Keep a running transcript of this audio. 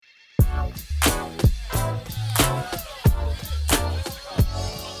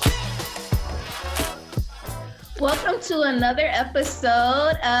Welcome to another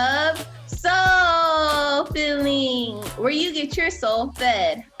episode of Soul Filling, where you get your soul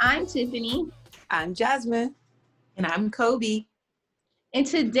fed. I'm Tiffany. I'm Jasmine. And I'm Kobe. And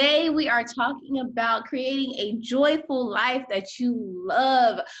today we are talking about creating a joyful life that you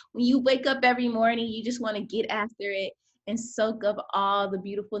love. When you wake up every morning, you just want to get after it and soak up all the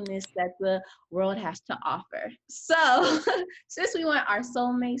beautifulness that the world has to offer. So, since we want our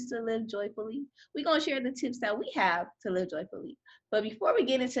soulmates to live joyfully, we're going to share the tips that we have to live joyfully. But before we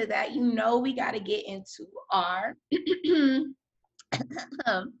get into that, we got to get into our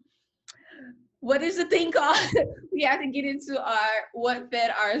what is the thing called? We have to get into our what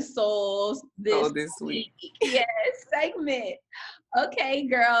fed our souls this week. Yes, segment. Okay,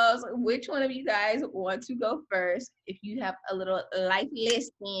 girls, which one of you guys want to go first? If you have a little life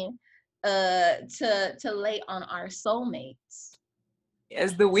lesson to lay on our soulmates.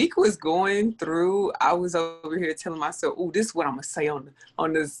 As the week was going through, I was over here telling myself, "Oh, this is what I'm gonna say on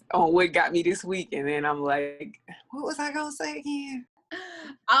what got me this week," and then I'm like, "What was I gonna say again?"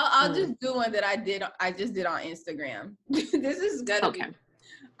 I'll just do one that I just did on Instagram. This is gonna be.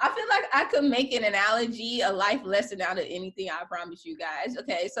 I feel like I could make an analogy, a life lesson out of anything. I promise you guys.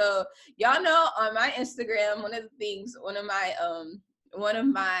 Okay, so y'all know on my Instagram, one of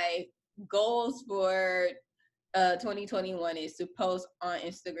my goals for 2021 is to post on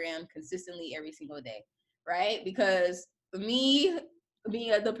Instagram consistently every single day, right? Because me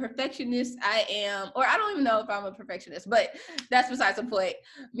being the perfectionist I am, or I don't even know if I'm a perfectionist, but that's besides the point.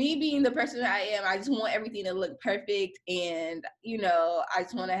 Me being the person I am, I just want everything to look perfect, and I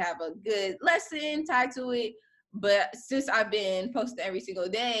just want to have a good lesson tied to it. But since I've been posting every single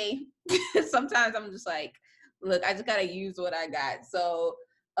day, sometimes I'm just like, look, I just gotta use what I got. So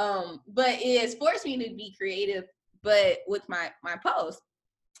but it has forced me to be creative, but with my post.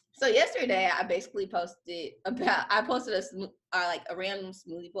 So yesterday I basically posted a random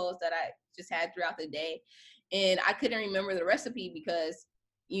smoothie post that I just had throughout the day, and I couldn't remember the recipe because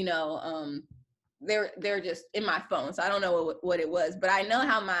they're just in my phone, so I don't know what it was, but I know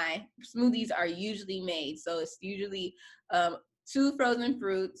how my smoothies are usually made. So it's usually 2 frozen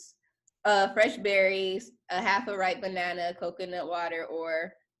fruits, fresh berries, a half a ripe banana, coconut water,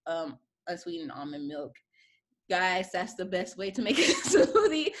 or unsweetened almond milk. Guys, that's the best way to make a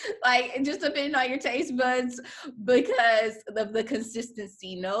smoothie. Like, just depending on your taste buds, because of the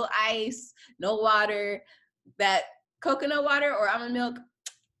consistency. No ice, no water. That coconut water or almond milk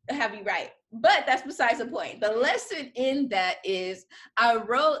have you right. But that's besides the point. The lesson in that is I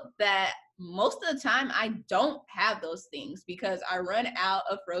wrote that most of the time I don't have those things because I run out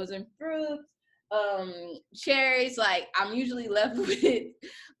of frozen fruits, cherries. Like, I'm usually left with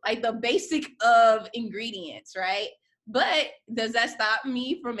like the basic of ingredients, right? But does that stop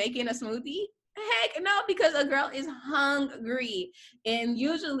me from making a smoothie? Heck no, because a girl is hungry, and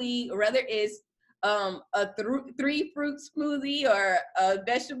usually whether it's a 3-fruit smoothie or a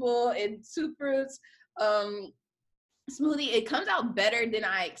vegetable and 2 fruits smoothie, it comes out better than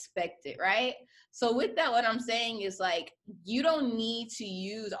I expected, right? So with that, what I'm saying is, like, you don't need to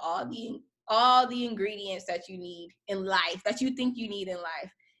use all the ingredients that you need in life, that you think you need in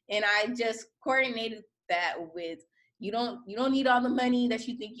life. And I just coordinated that with, you don't need all the money that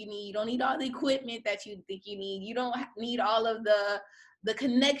you think you need. You don't need all the equipment that you think you need. You don't need all of the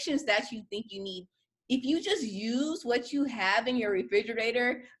connections that you think you need. If you just use what you have in your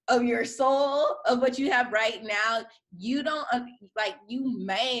refrigerator of your soul, of what you have right now, you don't you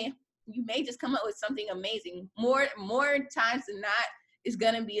may just come up with something amazing. More times than not, it's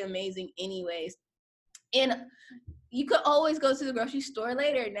gonna be amazing anyways. And you could always go to the grocery store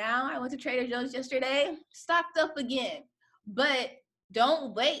later. Now, I went to Trader Joe's yesterday, stocked up again. But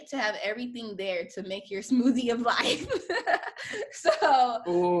don't wait to have everything there to make your smoothie of life. So.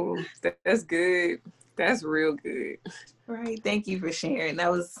 Oh, that's good. That's real good. Right. Thank you for sharing. I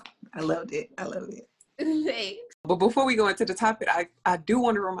loved it. Thanks. But before we go into the topic, I do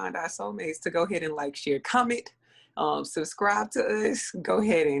want to remind our soulmates to go ahead and like, share, comment, subscribe to us. Go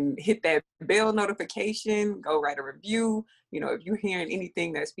ahead and hit that bell notification. Go write a review. If you're hearing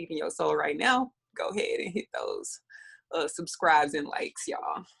anything that's feeding your soul right now, go ahead and hit those subscribes and likes,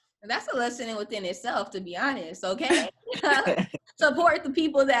 y'all. That's a lesson within itself, to be honest. Okay. Support the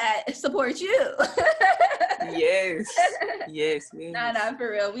people that support you. Yes. Nah,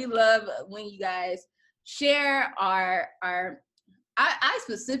 for real. We love when you guys share I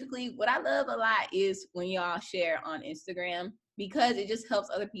specifically, what I love a lot is when y'all share on Instagram, because it just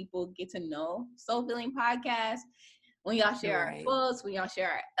helps other people get to know Soul Filling Podcast. when y'all share our Right. quotes, when y'all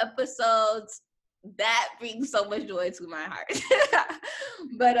share our episodes. That brings so much joy to my heart.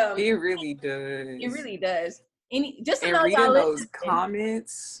 But It really it does. really does. Just to And know reading y'all those listening.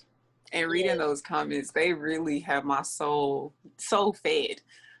 comments Yeah. they really have my soul so fed.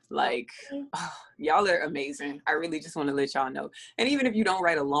 Like, oh, y'all are amazing. I really just want to let y'all know. And even if you don't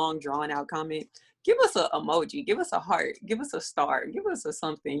write a long drawn out comment, give us an emoji, give us a heart, give us a star, give us a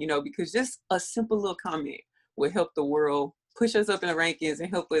something, because just a simple little comment will help the world push us up in the rankings and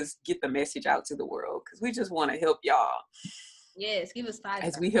help us get the message out to the world, because we just want to help y'all Yes, give us 5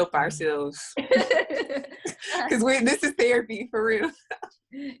 as stars. we help ourselves, because this is therapy for real.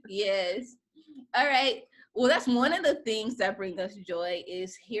 Yes. All right. Well, that's one of the things that bring us joy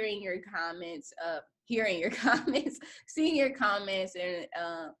is hearing your comments, seeing your comments, and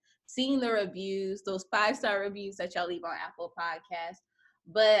seeing the reviews, those 5-star reviews that y'all leave on Apple Podcasts.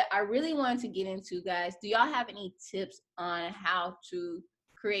 But I really wanted to get into, guys, do y'all have any tips on how to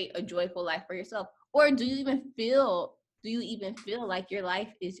create a joyful life for yourself? Or do you even feel like your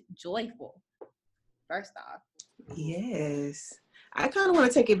life is joyful? First off. Yes. I kind of want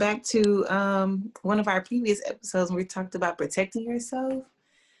to take it back to one of our previous episodes when we talked about protecting yourself,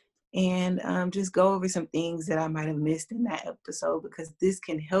 and just go over some things that I might have missed in that episode, because this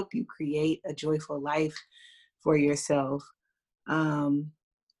can help you create a joyful life for yourself.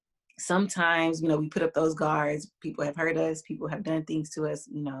 Sometimes, we put up those guards. People have hurt us. People have done things to us,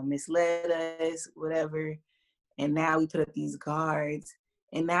 misled us, whatever. And now we put up these guards,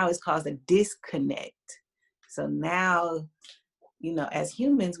 and now it's caused a disconnect. So now, as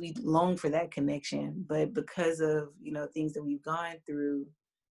humans, we long for that connection, but because of, things that we've gone through,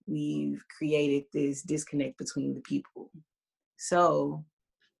 we've created this disconnect between the people. So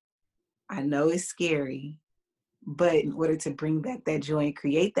I know it's scary, but in order to bring back that joy and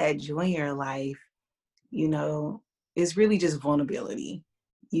create that joy in your life, it's really just vulnerability.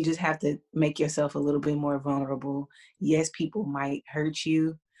 You just have to make yourself a little bit more vulnerable. Yes, people might hurt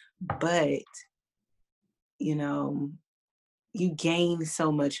you, but, you gain so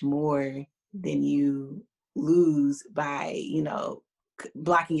much more than you lose by,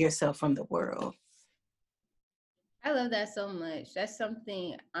 blocking yourself from the world. I love that so much. That's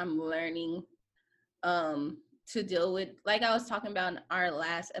something I'm learning to deal with. Like I was talking about in our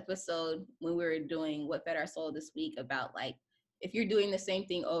last episode when we were doing What Fed Our Soul this week, about like if you're doing the same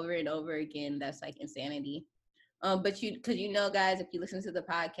thing over and over again, that's like insanity. But because guys, if you listen to the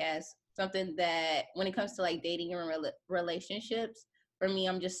podcast, something that when it comes to like dating and relationships, for me,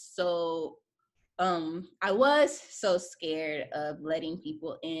 I'm just so I was so scared of letting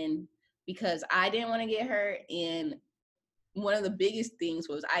people in because I didn't want to get hurt, and one of the biggest things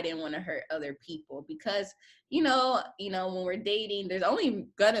was I didn't want to hurt other people because when we're dating, there's only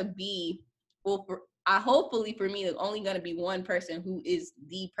gonna be hopefully for me, there's only gonna be one person who is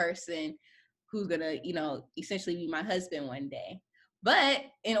the person who's gonna essentially be my husband one day. But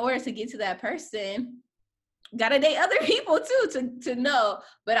in order to get to that person, gotta date other people too to know.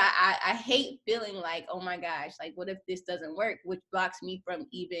 But I hate feeling like, oh my gosh, like what if this doesn't work, which blocks me from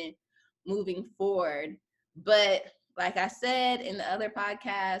even moving forward. But like I said in the other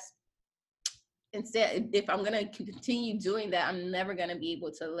podcast, instead, if I'm gonna continue doing that, I'm never gonna be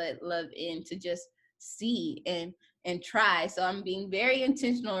able to let love in to just see and try. So I'm being very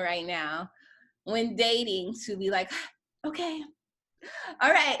intentional right now when dating to be like, okay,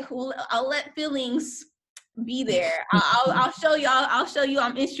 all right, well, I'll let feelings be there. I'll show y'all. I'll show you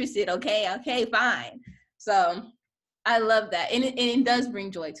I'm interested. Okay, fine. So I love that, and it does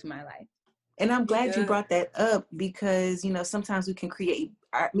bring joy to my life. And I'm glad you brought that up because, sometimes we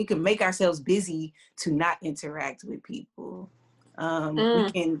can make ourselves busy to not interact with people.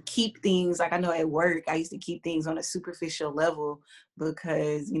 We can keep things, like I know at work, I used to keep things on a superficial level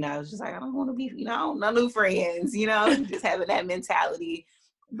because, I was just like, I don't want to be, no new friends, just having that mentality.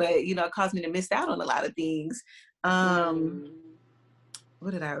 But, it caused me to miss out on a lot of things.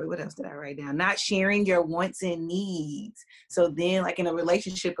 What else did I write down? Not sharing your wants and needs. So then, like in a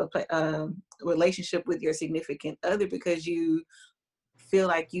relationship with your significant other, because you feel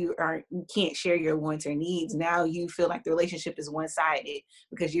like you can't share your wants or needs, now you feel like the relationship is one-sided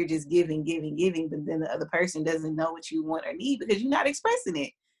because you're just giving, but then the other person doesn't know what you want or need because you're not expressing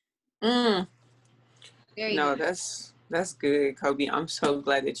it. Very No, good. that's good, Kobe. I'm so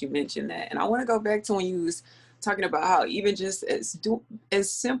glad that you mentioned that. And I want to go back to when you was talking about how even just as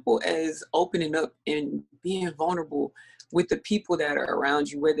simple as opening up and being vulnerable with the people that are around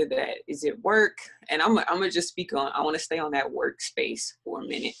you, whether that is at work. And I'm gonna just speak on, I want to stay on that workspace for a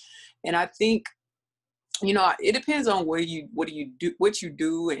minute. And I think, it depends on what you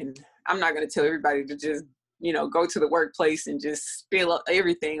do. And I'm not going to tell everybody to just go to the workplace and just spill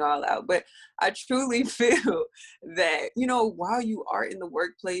everything all out. But I truly feel that, while you are in the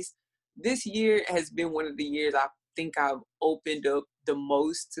workplace, this year has been one of the years I think I've opened up the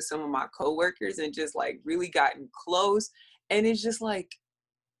most to some of my coworkers and just like really gotten close. And it's just like,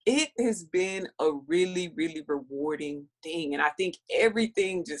 it has been a really, really rewarding thing. And I think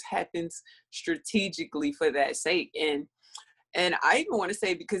everything just happens strategically for that sake. And I even want to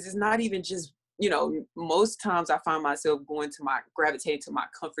say, because it's not even just, most times I find myself gravitating to my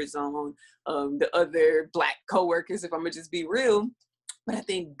comfort zone, the other Black coworkers, if I'm gonna just be real. But I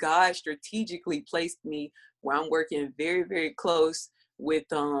think God strategically placed me where I'm working very, very close with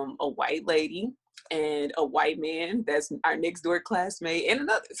a white lady and a white man that's our next door classmate and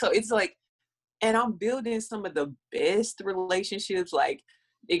another. So it's like, and I'm building some of the best relationships, like,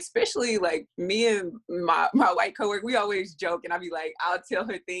 especially like me and my white coworker, we always joke, and I'll be like, I'll tell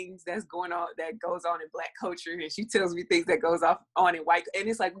her things that goes on in Black culture, and she tells me things that goes on in white, and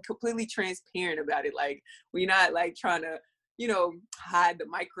it's like we're completely transparent about it. Like, we're not like trying to, hide the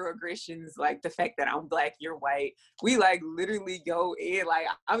microaggressions, like the fact that I'm Black, you're white. We like literally go in, like,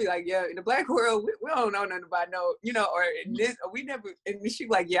 I'll be like, yeah, in the Black world, we don't know nothing about or in this, we never, and she's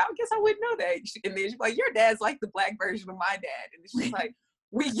like, yeah, I guess I wouldn't know that. And then she's like, your dad's like the Black version of my dad. And it's just like,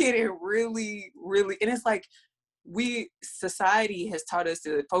 we get it really, really, and it's like, society has taught us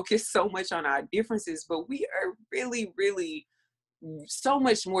to focus so much on our differences, but we are really, really so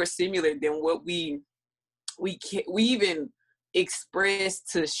much more similar than what we even express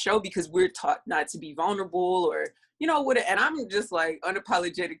to show, because we're taught not to be vulnerable or what. And I'm just like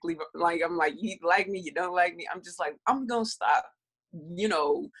unapologetically, like, I'm like, you like me, you don't like me, I'm just like, I'm gonna stop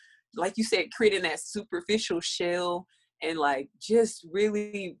like you said, creating that superficial shell and like just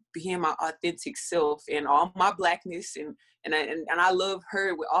really being my authentic self and all my Blackness, and I love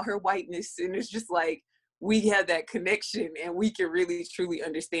her with all her whiteness, and it's just like we have that connection and we can really truly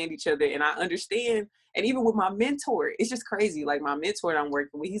understand each other. And I understand, and even with my mentor, it's just crazy. Like, my mentor that I'm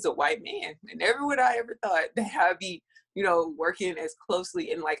working with, he's a white man, and never would I ever thought that I'd be, working as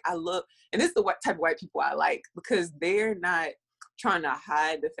closely. And like, I love, and this is the type of white people I like, because they're not trying to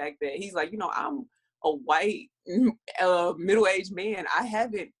hide the fact that he's like, I'm a white middle-aged man. I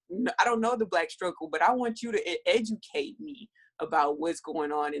don't know the Black struggle, but I want you to educate me about what's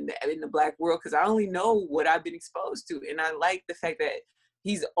going on in the Black world, because I only know what I've been exposed to. And I like the fact that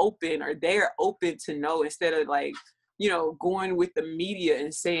he's open, or they're open to know, instead of like, going with the media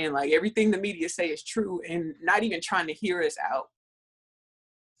and saying like everything the media say is true and not even trying to hear us out.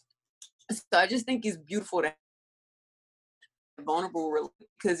 So I just think it's beautiful to have vulnerable,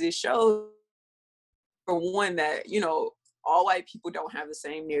 because it shows, for one, that, all white people don't have the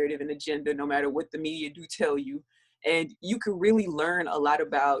same narrative and agenda, no matter what the media do tell you. And you can really learn a lot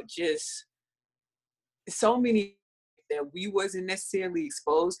about just so many that we wasn't necessarily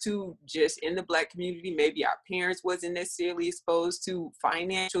exposed to just in the Black community. Maybe our parents wasn't necessarily exposed to,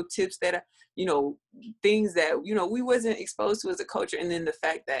 financial tips that, things that, we wasn't exposed to as a culture. And then the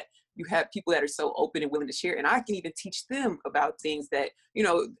fact that you have people that are so open and willing to share, and I can even teach them about things that,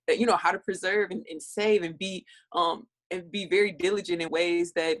 how to preserve and save and be very diligent in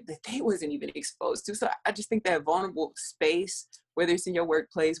ways that they wasn't even exposed to. So I just think that vulnerable space, whether it's in your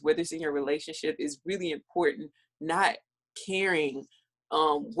workplace, whether it's in your relationship, is really important. Not caring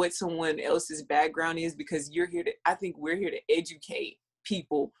what someone else's background is, because I think we're here to educate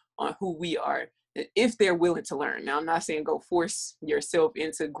people on who we are, if they're willing to learn. Now, I'm not saying go force yourself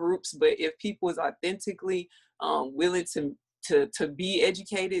into groups, but if people is authentically willing to be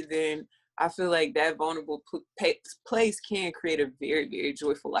educated, then I feel like that vulnerable place can create a very, very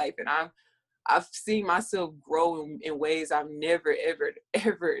joyful life. And I've seen myself grow in ways I've never, ever,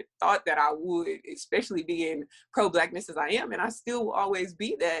 ever thought that I would, especially being pro-Blackness as I am. And I still will always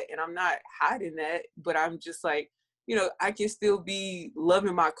be that. And I'm not hiding that, but I'm just like, I can still be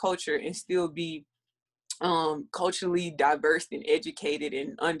loving my culture and still be culturally diverse and educated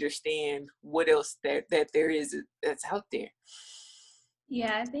and understand what else that there is that's out there.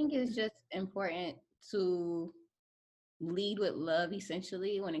 Yeah, I think it's just important to lead with love,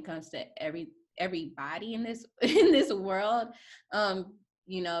 essentially, when it comes to everybody in this in this world.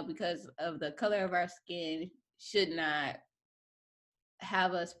 Because of the color of our skin should not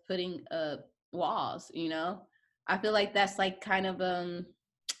have us putting up walls. I feel like that's like kind of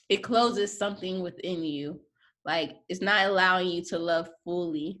it closes something within you. Like, it's not allowing you to love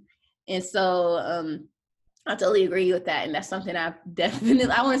fully. And so I totally agree with that. And that's something I've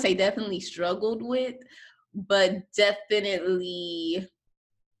I want to say definitely struggled with, but definitely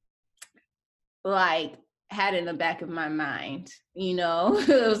like had in the back of my mind. It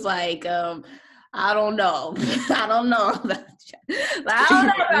was like, I don't know. I don't know. I don't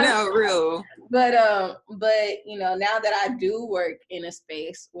know about No, real. but you know, now that I do work in a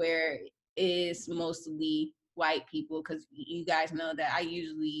space where it's mostly white people, because you guys know that I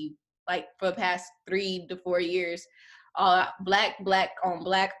usually, like, for the past 3 to 4 years, all black on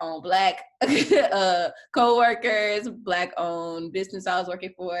black co-workers, black owned business I was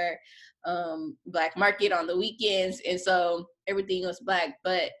working for, black market on the weekends, and so everything was black.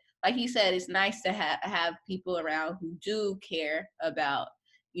 But like he said, it's nice to have people around who do care about,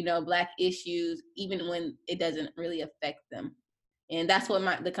 you know, black issues, even when it doesn't really affect them. And that's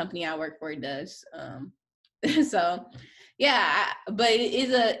what the company I work for does. So yeah, but it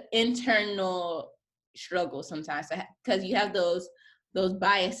is a internal struggle sometimes, because you have those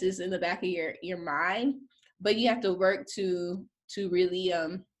biases in the back of your mind, but you have to work to really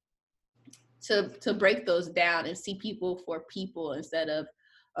to break those down and see people for people instead of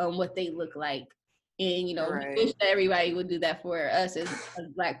what they look like. And you know, we Right. wish that everybody would do that for us as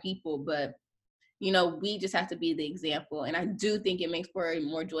black people, but you know, we just have to be the example. And I do think it makes for a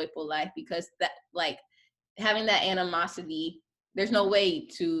more joyful life, because that, like, having that animosity, there's no way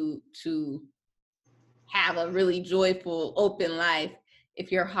to have a really joyful, open life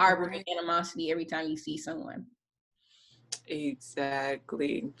if you're harboring animosity every time you see someone.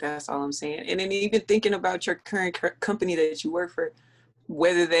 Exactly. That's all I'm saying. And then even thinking about your current company that you work for,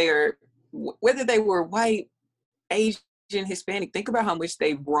 whether they were white, Asian, Hispanic, think about how much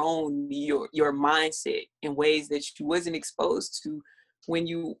they've grown your mindset in ways that you wasn't exposed to when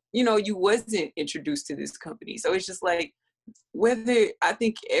you wasn't introduced to this company. So it's just like, I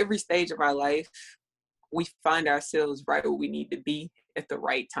think every stage of our life, we find ourselves right where we need to be at the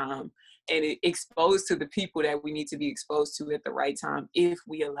right time, and exposed to the people that we need to be exposed to at the right time, if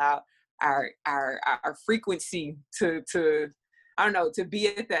we allow our frequency to I don't know, to be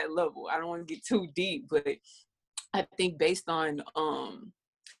at that level. I don't want to get too deep, but I think based on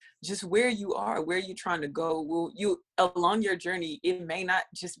just where you are, where you're trying to go, you along your journey, it may not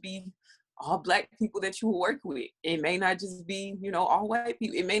just be all black people that you will work with. It may not just be, all white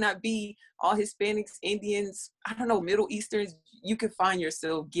people. It may not be all Hispanics, Indians, I don't know, Middle Easterns. You can find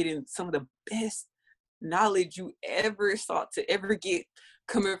yourself getting some of the best knowledge you ever thought to ever get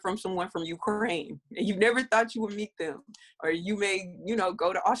coming from someone from Ukraine, and you never thought you would meet them. Or you may,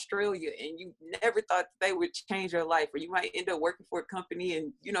 go to Australia and you never thought they would change your life. Or you might end up working for a company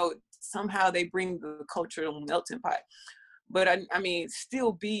and, somehow they bring the cultural melting pot. But I mean,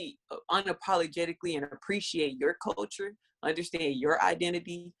 still be unapologetically and appreciate your culture, understand your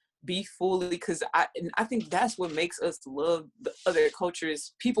identity, be fully, because I think that's what makes us love the other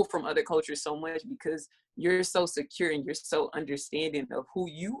cultures, people from other cultures so much, because you're so secure and you're so understanding of who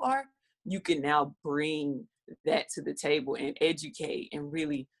you are. You can now bring that to the table and educate and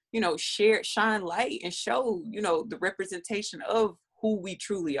really, share, shine light and show, the representation of who we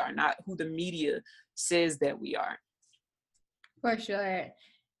truly are, not who the media says that we are. For sure.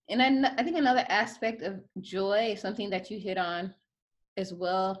 And I think another aspect of joy, something that you hit on as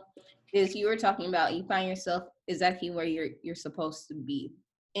well, is you were talking about you find yourself exactly where you're supposed to be.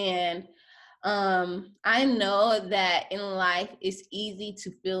 And I know that in life it's easy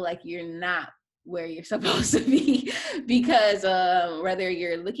to feel like you're not where you're supposed to be, because whether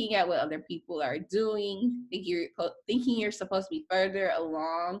you're looking at what other people are doing, thinking you're supposed to be further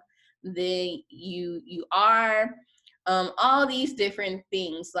along than you are, all these different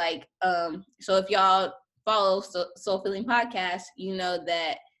things. Like, so if y'all follow Soul Filling Podcast, you know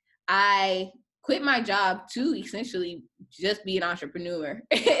that I quit my job to essentially just be an entrepreneur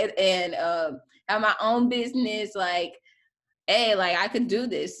and have my own business. Like, hey, like, I could do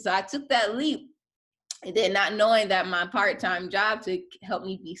this. So I took that leap, and then not knowing that my part-time job to help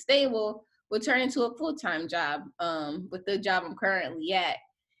me be stable would turn into a full-time job with the job I'm currently at.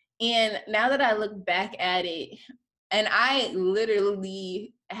 And now that I look back at it, and I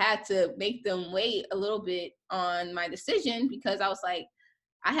literally had to make them wait a little bit on my decision, because I was like,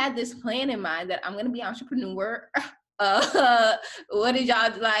 I had this plan in mind that I'm going to be an entrepreneur. What did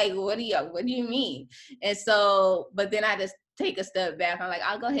y'all like? What do you mean? And so, but then I just take a step back. I'm like,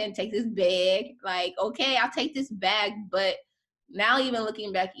 I'll go ahead and take this bag. Like, okay, I'll take this bag. But now, even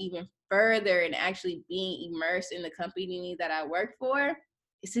looking back even further and actually being immersed in the company that I work for,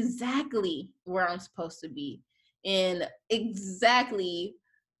 it's exactly where I'm supposed to be. And exactly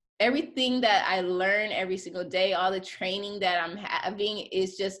everything that I learn every single day, all the training that I'm having,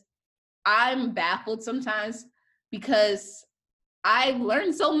 is just, I'm baffled sometimes because I've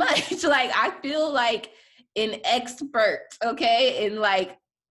learned so much. Like, I feel like an expert, okay,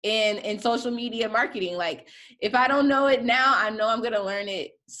 in social media marketing. Like, if I don't know it now, I know I'm gonna learn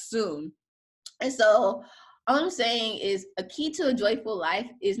it soon. And so all I'm saying is a key to a joyful life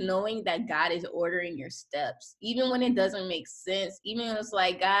is knowing that God is ordering your steps, even when it doesn't make sense, even when it's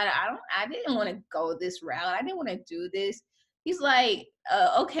like, God, I didn't want to go this route. I didn't want to do this. He's like,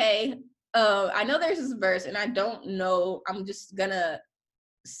 okay, I know there's this verse and I don't know. I'm just gonna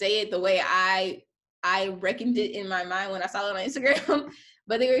say it the way I reckoned it in my mind when I saw it on Instagram.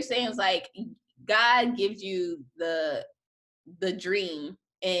 But they were saying it's like God gives you the dream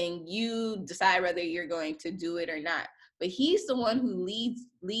and you decide whether you're going to do it or not. But he's the one who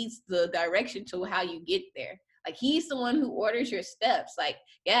leads the direction to how you get there. Like he's the one who orders your steps. Like,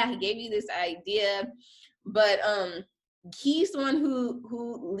 yeah, he gave you this idea, but he's the one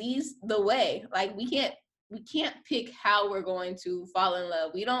who leads the way. Like we can't pick how we're going to fall in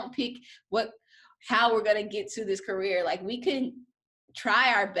love. We don't pick how we're going to get to this career. Like we can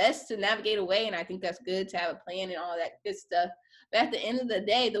try our best to navigate a way, and I think that's good to have a plan and all that good stuff. But at the end of the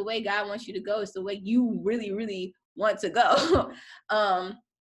day, the way God wants you to go is the way you really, really want to go.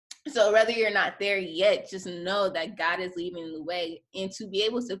 So whether you're not there yet, just know that God is leading the way, and to be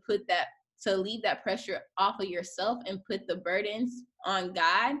able to leave that pressure off of yourself and put the burdens on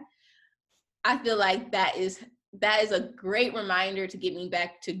God, I feel like that is a great reminder to get me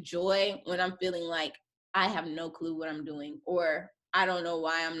back to joy when I'm feeling like I have no clue what I'm doing, or I don't know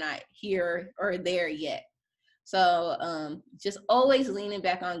why I'm not here or there yet. So just always leaning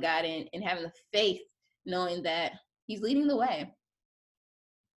back on God and having the faith, knowing that he's leading the way.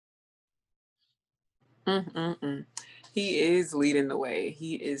 He is leading the way.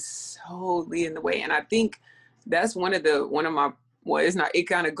 He is so leading the way. And I think that's it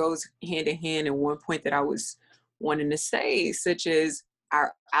kind of goes hand in hand in one point that I was wanting to say, such as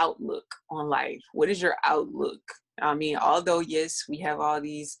our outlook on life. What is your outlook? I mean, although yes, we have all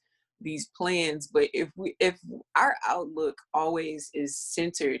these plans, but if our outlook always is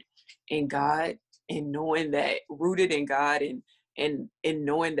centered in God and knowing that, rooted in God and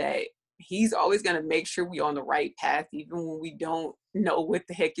knowing that he's always going to make sure we're on the right path, even when we don't know what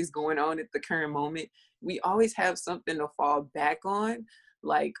the heck is going on at the current moment. We always have something to fall back on.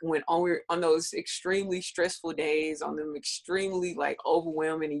 Like when on those extremely stressful days, on them extremely like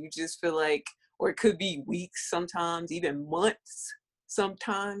overwhelming, and you just feel like, or it could be weeks sometimes, even months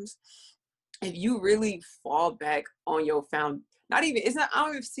sometimes, if you really fall back on your I don't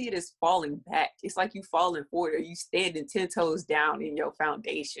even see it as falling back. It's like you falling forward, or you standing 10 toes down in your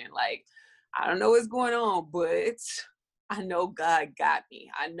foundation. Like, I don't know what's going on, but I know God got me.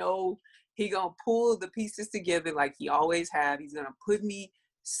 I know he gonna pull the pieces together like he always have. He's gonna put me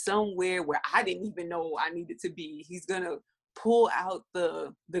somewhere where I didn't even know I needed to be. He's gonna pull out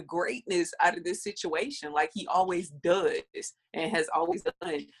the greatness out of this situation like he always does and has always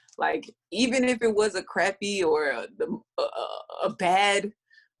done. Like, even if it was a crappy or a bad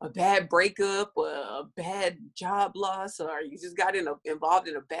breakup or a bad job loss, or you just got involved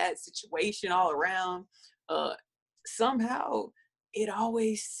in a bad situation all around, somehow it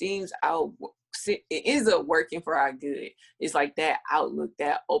always seems it is working for our good. It's like that outlook,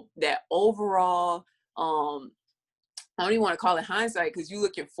 that overall, I don't even want to call it hindsight, because you're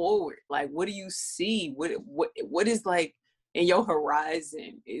looking forward. Like, what do you see? What is like in your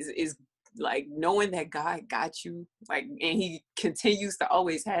horizon is like knowing that God got you, like, and he continues to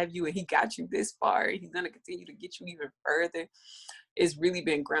always have you, and he got you this far, and he's going to continue to get you even further. It's really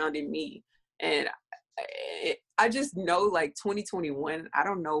been grounding me. And I just know, like, 2021, I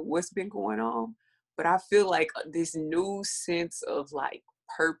don't know what's been going on, but I feel like this new sense of like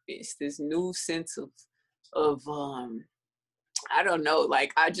purpose, this new sense of I don't know,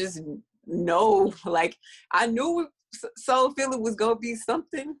 like, I just know, like, I knew Soul Filling was gonna be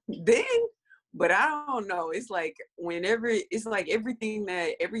something then, but I don't know. It's like it's like everything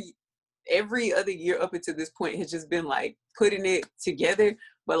that every other year up until this point has just been like putting it together.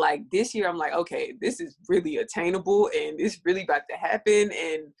 But like this year, I'm like, okay, this is really attainable and it's really about to happen.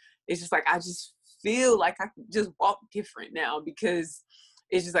 And it's just like, I just feel like I can just walk different now, because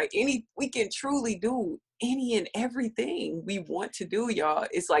it's just like we can truly do any and everything we want to do, y'all.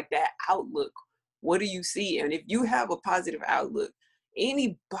 It's like that outlook. What do you see? And if you have a positive outlook,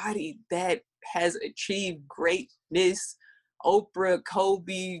 anybody that has achieved greatness, Oprah,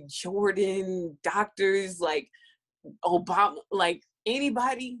 Kobe, Jordan, doctors, like Obama, like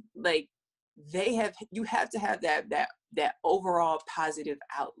anybody, like you have to have that overall positive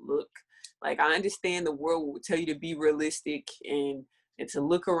outlook. Like, I understand the world will tell you to be realistic and to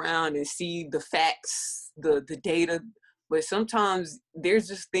look around and see the facts, the data, but sometimes there's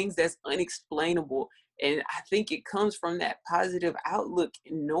just things that's unexplainable. And I think it comes from that positive outlook,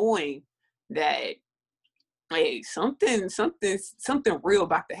 knowing that hey, something real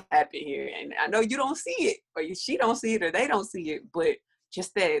about to happen here. And I know you don't see it, or she don't see it, or they don't see it, but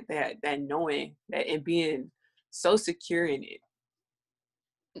just that knowing that and being so secure in it.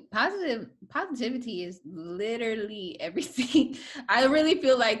 Positivity is literally everything. I really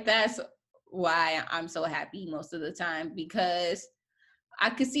feel like that's why I'm so happy most of the time, because I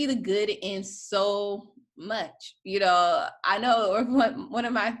could see the good in so much. I know one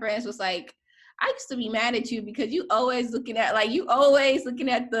of my friends was like, I used to be mad at you because you always looking at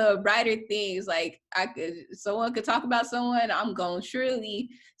the brighter things. Like someone could talk about someone, I'm going to surely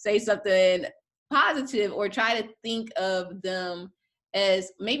say something positive or try to think of them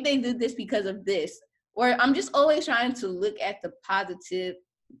as maybe they did this because of this. Or I'm just always trying to look at the positive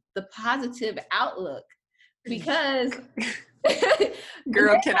outlook, because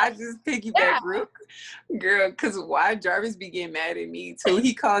Girl, can I just piggyback real quick? Girl, because why Jarvis be getting mad at me too?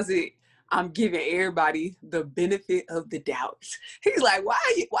 He calls it, I'm giving everybody the benefit of the doubt. He's like, why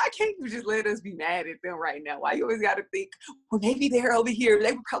can't you just let us be mad at them right now? Why you always got to think, well, maybe they're over here.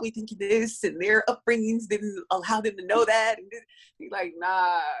 They were probably thinking this, and their upbringings didn't allow them to know that. And he's like,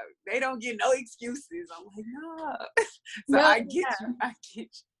 nah, they don't get no excuses. I'm like, nah. So I get you.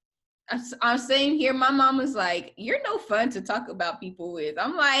 I'm saying here, my mom was like, you're no fun to talk about people with.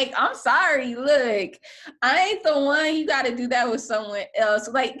 I'm like, I'm sorry. Look, I ain't the one. You got to do that with someone else.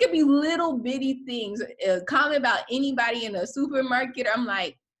 Like, it could be little bitty things. Comment about anybody in a supermarket. I'm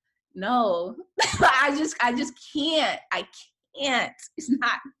like, no, I just can't. I can't.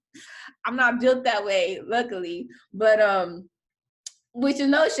 I'm not built that way, luckily. But, which is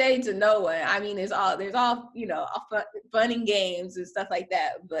no shade to no one. I mean, there's all fun and games and stuff like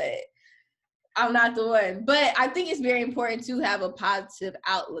that. But I'm not the one. But I think it's very important to have a positive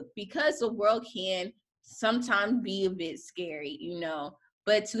outlook, because the world can sometimes be a bit scary,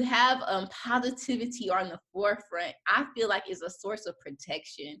 But to have positivity on the forefront, I feel like is a source of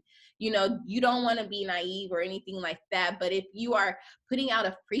protection. You don't want to be naive or anything like that. But if you are putting out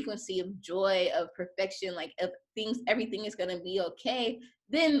a frequency of joy, of perfection, like of everything is going to be okay,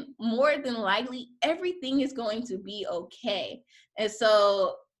 then more than likely everything is going to be okay. And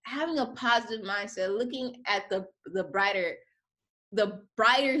so having a positive mindset, looking at the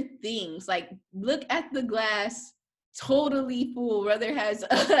brighter things, like look at the glass totally full, whether it has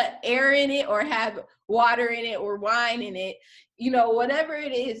air in it or have water in it or wine in it, whatever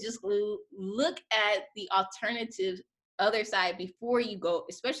it is, just look at the alternative other side before you go,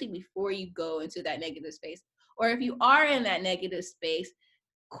 especially before you go into that negative space. Or if you are in that negative space,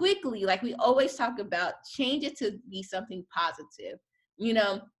 quickly, like we always talk about, change it to be something positive.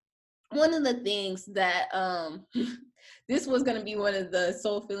 One of the things that this was going to be one of the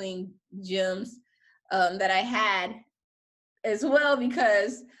soul filling gems that I had as well,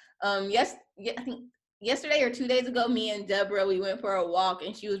 because I think yesterday or 2 days ago, me and Deborah, we went for a walk,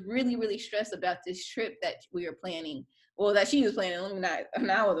 and she was really, really stressed about this trip that we were planning. Well, that she was planning. I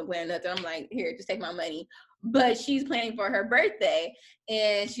wasn't planning nothing. I'm like, here, just take my money. But she's planning for her birthday,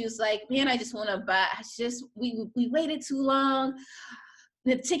 and she was like, man, I just want to buy. We waited too long.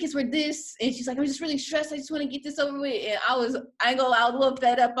 The tickets were this, and she's like, I'm just really stressed. I just want to get this over with. And I was a little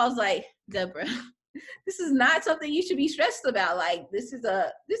fed up. I was like, Deborah, this is not something you should be stressed about. Like, this is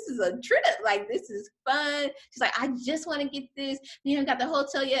a trip. Like, this is fun. She's like, I just want to get this. We haven't got the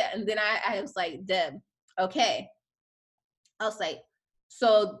hotel yet. And then I was like, Deb, okay. I was like,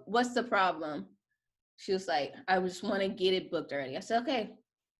 so what's the problem? She was like, I just want to get it booked already. I said, okay,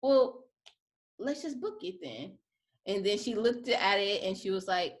 well, let's just book it then. And then she looked at it and she was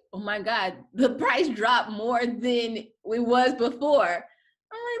like, oh my God, the price dropped more than it was before.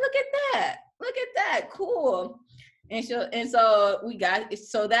 I'm like, look at that, cool. And so we got,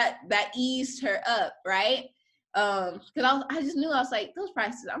 so that eased her up, right? Because I just knew, I was like, those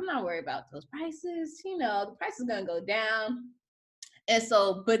prices, I'm not worried about those prices. The price is gonna go down. And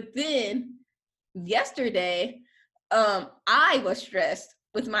so, but then yesterday, I was stressed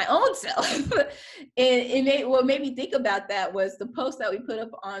with my own self. and what made me think about that was the post that we put up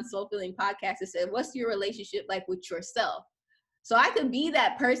on Soul Filling Podcast. It said, what's your relationship like with yourself? So I could be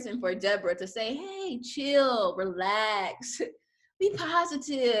that person for Deborah to say, hey, chill, relax, be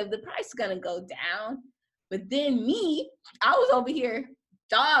positive. The price is going to go down. But then me, I was over here,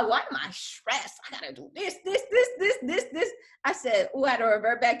 dog, why am I stressed? I got to do this. I said, I had to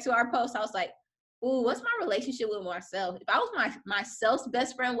revert back to our post. I was like, ooh, what's my relationship with myself? If I was myself's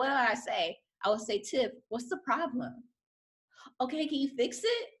best friend, what would I say? I would say, Tiff, what's the problem? Okay, can you fix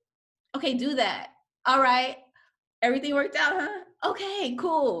it? Okay, do that. All right. Everything worked out, huh? Okay,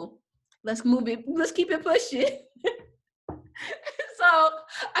 cool. Let's move it. Let's keep it pushing. So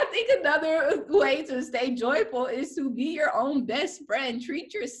I think another way to stay joyful is to be your own best friend.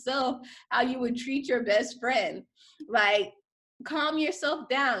 Treat yourself how you would treat your best friend. Like, calm yourself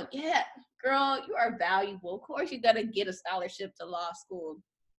down. Yeah, girl, you are valuable. Of course, you got to get a scholarship to law school.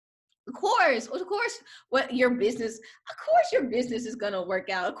 Of course, what your business, of course your business is going to work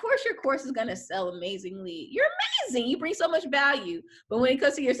out. Of course your course is going to sell amazingly. You're amazing. You bring so much value. But when it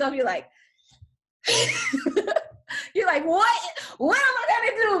comes to yourself, you're like, you're like, what? What am I going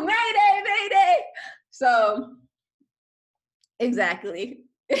to do? Mayday. So, exactly.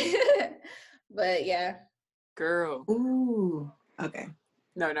 But yeah. Girl. Ooh, okay.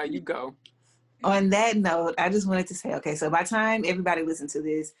 No, you go. On that note, I just wanted to say, okay, so by the time everybody listens to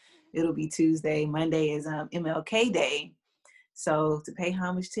this, it'll be Tuesday. Monday is MLK Day. So to pay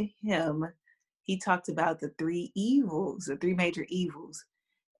homage to him, he talked about the three major evils.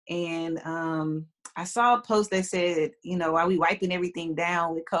 And I saw a post that said, while we wiping everything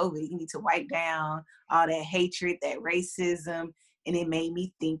down with COVID, you need to wipe down all that hatred, that racism. And it made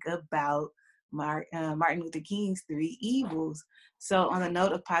me think about Martin Luther King's three evils. So on the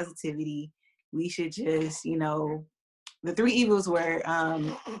note of positivity, we should just, the three evils were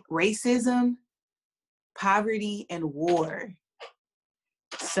racism, poverty, and war.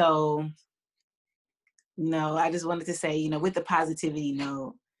 So, I just wanted to say, with the positivity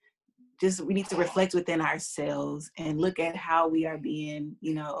note, we need to reflect within ourselves and look at how we are being,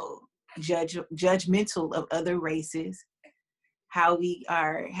 judgmental of other races, how we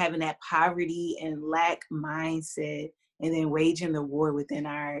are having that poverty and lack mindset, and then waging the war within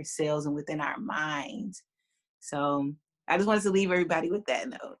ourselves and within our minds. So I just wanted to leave everybody with that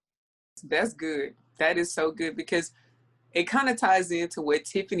note. That's good. That is so good, because it kind of ties into what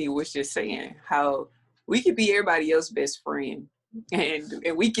Tiffany was just saying, how we could be everybody else's best friend, and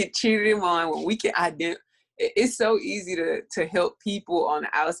we could cheer them on when we can it's so easy to help people on the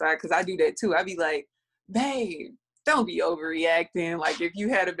outside, because I do that too. I be like, babe, don't be overreacting. Like, if you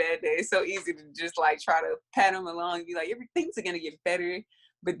had a bad day, it's so easy to just like try to pat them along and be like, everything's gonna get better.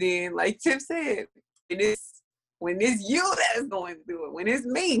 But then, like Tiff said, when it's you that's going through it, when it's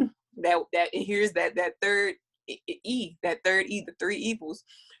me, that here's that third E, the three evils,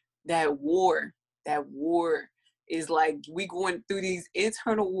 that war is like, we going through these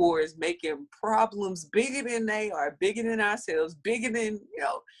internal wars, making problems bigger than they are, bigger than ourselves, bigger than,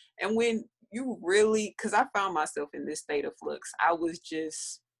 and when you really, because I found myself in this state of flux. I was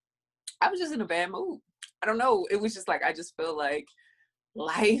just in a bad mood. I don't know. It was just like, I just felt like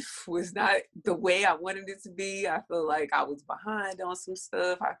life was not the way I wanted it to be. I feel like I was behind on some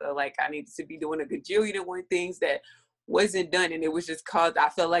stuff. I felt like I needed to be doing a gajillion and one things that wasn't done, and it was just cause I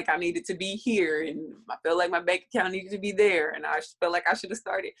felt like I needed to be here, and I felt like my bank account needed to be there, and I felt like I should have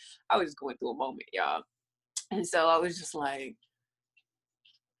started. I was just going through a moment, y'all. And so I was just like,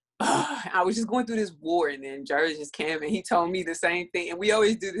 I was just going through this war, and then Jerry just came and he told me the same thing. And we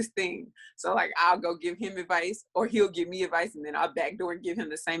always do this thing. So like, I'll go give him advice, or he'll give me advice, and then I'll backdoor and give him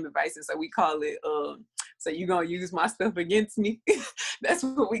the same advice. And so we call it, so you gonna use my stuff against me? That's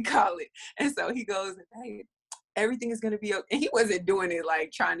what we call it. And so he goes, hey, everything is gonna be okay. And he wasn't doing it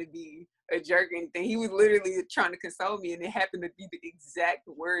like trying to be a jerk or anything. He was literally trying to console me, and it happened to be the exact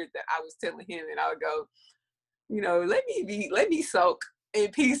word that I was telling him. And I would go, let me soak in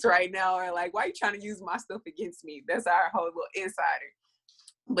peace right now, or like, why are you trying to use my stuff against me? That's our whole little insider.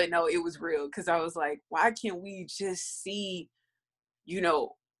 But no, it was real, because I was like, why can't we just see,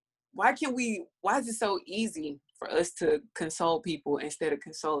 why is it so easy for us to console people instead of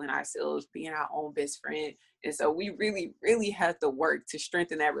consoling ourselves, being our own best friend? And so we really, really have to work to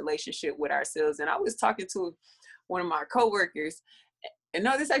strengthen that relationship with ourselves. And I was talking to one of my coworkers, and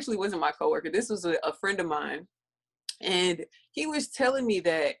no, this actually wasn't my coworker. This was a friend of mine. And he was telling me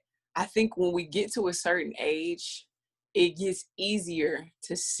that I think when we get to a certain age, it gets easier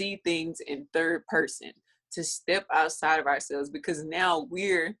to see things in third person, to step outside of ourselves, because now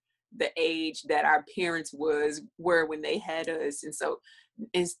we're the age that our parents were when they had us. And so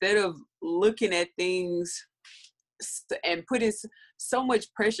instead of looking at things and putting so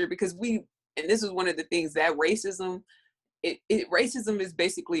much pressure, because and this is one of the things that racism is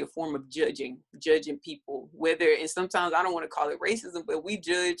basically a form of judging people, and sometimes I don't want to call it racism, but we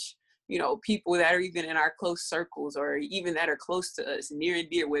judge, people that are even in our close circles, or even that are close to us, near and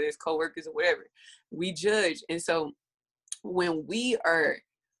dear, whether it's coworkers or whatever, we judge. And so when we're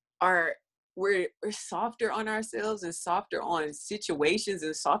softer on ourselves and softer on situations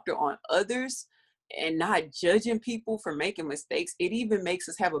and softer on others, and not judging people for making mistakes, it even makes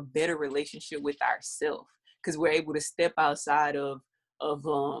us have a better relationship with ourselves, because we're able to step outside of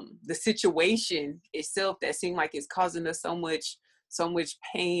the situation itself that seemed like it's causing us so so much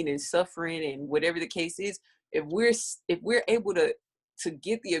pain and suffering and whatever the case is, if we're able to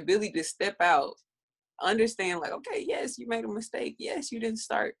get the ability to step out, understand like, okay, yes, you made a mistake, yes, you didn't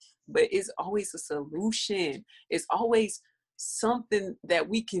start, but it's always a solution. It's always something that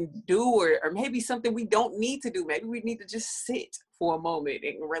we can do, or maybe something we don't need to do. Maybe we need to just sit for a moment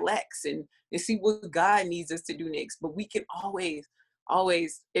and relax and see what God needs us to do next. But we can always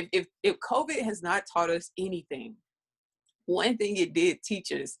if COVID has not taught us anything, one thing it did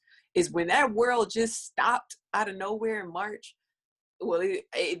teach us is when that world just stopped out of nowhere in March. Well,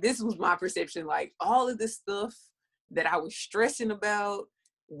 this was my perception. Like all of this stuff that I was stressing about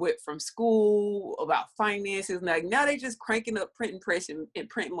from school, about finances, like now they just cranking up printing press and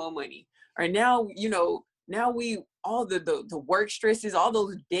printing more money. Or now, now all the work stresses, all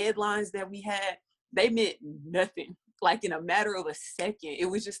those deadlines that we had, they meant nothing. Like in a matter of a second, it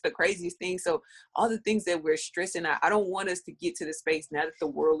was just the craziest thing. So all the things that we're stressing out, I don't want us to get to the space now that the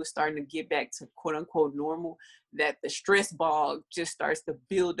world is starting to get back to quote unquote normal, that the stress ball just starts to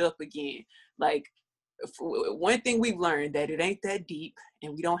build up again. Like one thing we've learned, that it ain't that deep,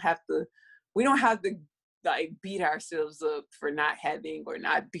 and we don't have to like beat ourselves up for not having or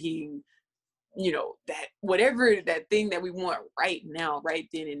not being, that whatever that thing that we want right now, right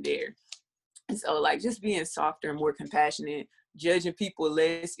then and there. And so like just being softer and more compassionate, judging people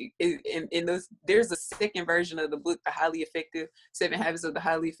less. There's a second version of the book, The Highly Effective 7 Habits of the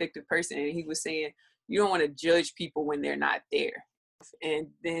Highly Effective Person. And he was saying, you don't want to judge people when they're not there. And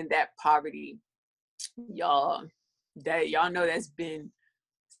then that poverty, y'all know that's been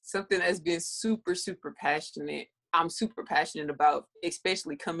something that's been super, super passionate. I'm super passionate about,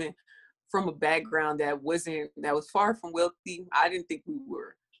 especially coming from a background that was far from wealthy. I didn't think we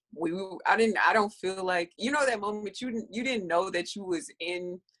were. I don't feel like, that moment you didn't know that you was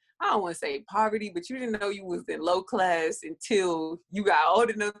in, I don't want to say poverty, but you didn't know you was in low class until you got old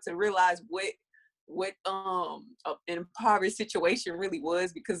enough to realize what an impoverished situation really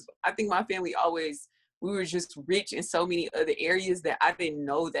was. Because I think my family we were just rich in so many other areas that I didn't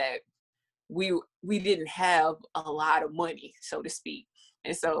know that we didn't have a lot of money, so to speak.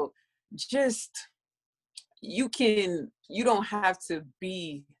 And so just, you don't have to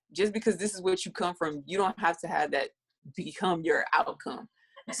be, just because this is what you come from, you don't have to have that become your outcome.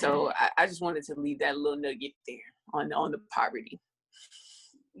 So I just wanted to leave that little nugget there on the poverty.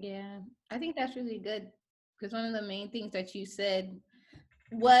 Yeah, I think that's really good, because one of the main things that you said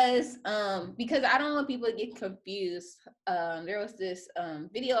was because I don't want people to get confused. There was this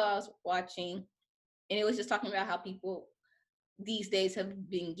video I was watching, and it was just talking about how people these days have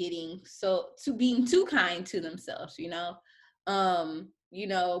been getting being too kind to themselves,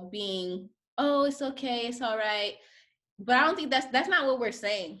 being, oh, it's okay, it's all right. But I don't think that's not what we're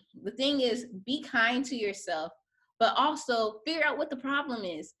saying. The thing is, be kind to yourself, but also figure out what the problem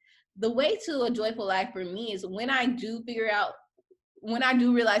is. The way to a joyful life for me is when I do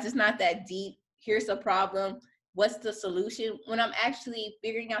realize it's not that deep, here's the problem, what's the solution? When I'm actually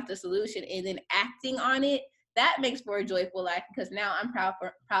figuring out the solution and then acting on it, that makes for a joyful life, because now I'm proud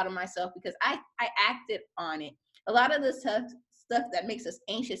of myself because I acted on it. A lot of the stuff that makes us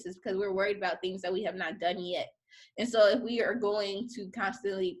anxious is because we're worried about things that we have not done yet. And so if we are going to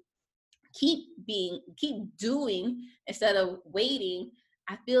constantly keep doing instead of waiting,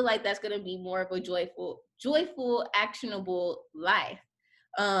 I feel like that's going to be more of a joyful, actionable life.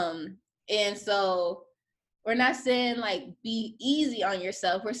 And so we're not saying like be easy on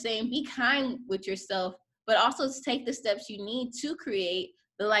yourself. We're saying be kind with yourself, but also take the steps you need to create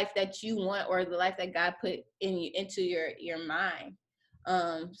the life that you want, or the life that God put into your mind.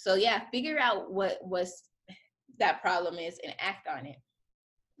 So yeah, figure out what that problem is and act on it.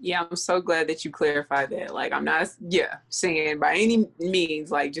 Yeah, I'm so glad that you clarified that. Like, I'm not, saying by any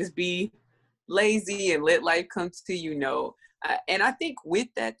means, like, just be lazy and let life come to you. No. And I think with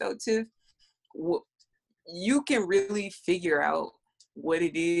that, though, Tiff, you can really figure out what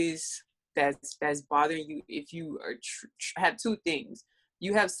it is that's bothering you if you are have two things.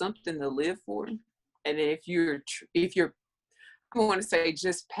 You have something to live for, and then if you're I don't want to say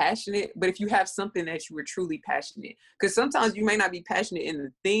just passionate, but if you have something that you were truly passionate, because sometimes you may not be passionate in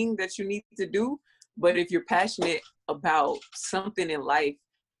the thing that you need to do, but if you're passionate about something in life,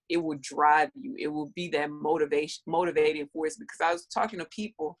 it will drive you. It will be that motivating force. Because I was talking to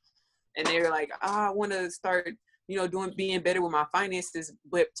people and they were like, I want to start, being better with my finances.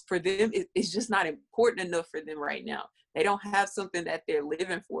 But for them, it's just not important enough for them right now. They don't have something that they're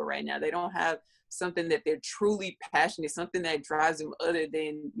living for right now. They don't have something that they're truly passionate, something that drives them other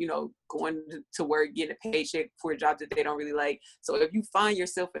than, going to work, getting a paycheck for a job that they don't really like. So if you find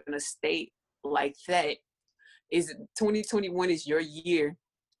yourself in a state like that, is 2021 is your year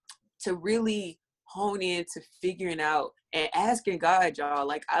to really hone in to figuring out and asking God, y'all.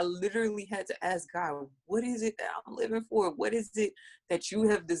 Like, I literally had to ask God, what is it that I'm living for? What is it that you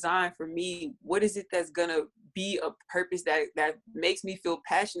have designed for me? What is it that's gonna be a purpose that makes me feel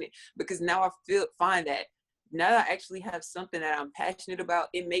passionate? Because now I find that now that I actually have something that I'm passionate about,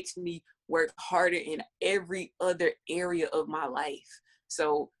 it makes me work harder in every other area of my life.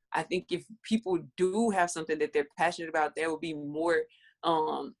 So I think if people do have something that they're passionate about, there will be more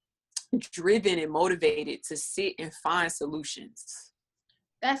driven and motivated to sit and find solutions.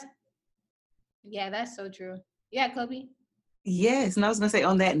 That's so true. Yeah, Kobe. Yes, and I was gonna say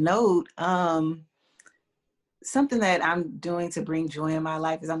on that note, something that I'm doing to bring joy in my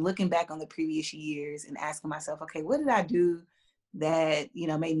life is I'm looking back on the previous years and asking myself, okay, what did I do that,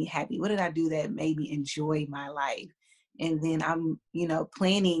 made me happy? What did I do that made me enjoy my life? And then I'm,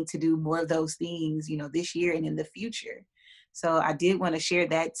 planning to do more of those things, this year and in the future. So I did want to share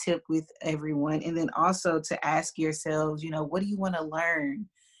that tip with everyone. And then also to ask yourselves, what do you want to learn?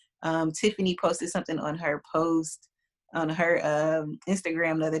 Tiffany posted something on her post on her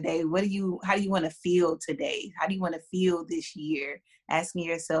Instagram the other day. How do you want to feel today? How do you want to feel this year? Asking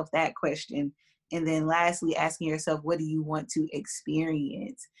yourself that question. And then lastly, asking yourself, what do you want to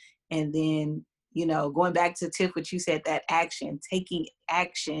experience? And then, going back to Tiff, what you said, that action, taking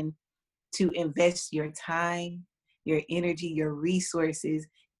action to invest your time, your energy, your resources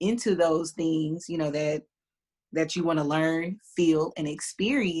into those things, that you want to learn, feel, and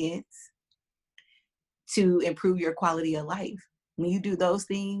experience to improve your quality of life. When you do those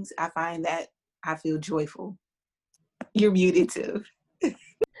things, I find that I feel joyful. You're muted too.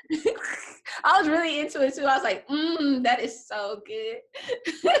 I was really into it too. I was like, that is so good.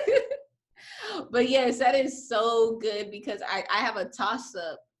 But yes, that is so good because I have a toss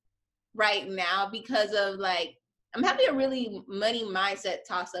up right now because of like, I'm having a really money mindset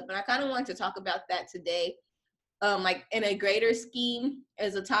toss up. And I kind of want to talk about that today. Like in a greater scheme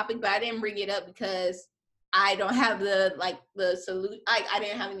as a topic, but I didn't bring it up because I don't have the solution. I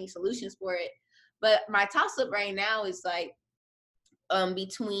didn't have any solutions for it. But my toss up right now is like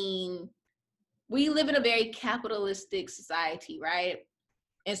between, we live in a very capitalistic society, right?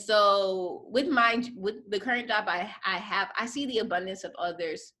 And so with the current job I have, I see the abundance of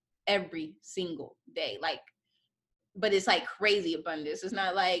others every single day. Like, but it's like crazy abundance. It's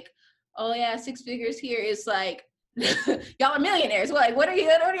not like, oh yeah, 6 figures here. It's like, y'all are millionaires. Like, what are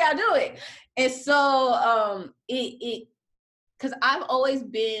y'all doing? And so because I've always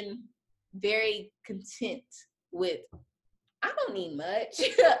been very content with, I don't need much.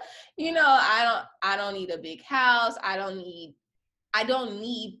 I don't need a big house. I don't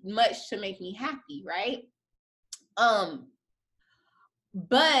need much to make me happy, right?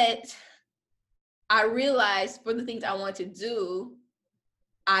 But I realized for the things I want to do,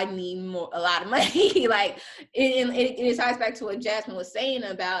 I need a lot of money. Like it ties back to what Jasmine was saying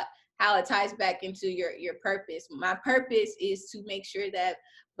about how it ties back into your purpose. My purpose is to make sure that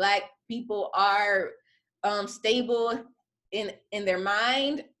Black people are stable in their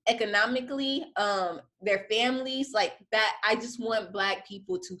mind, economically, their families, like that. I just want Black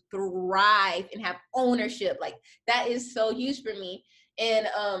people to thrive and have ownership. Like that is so huge for me. And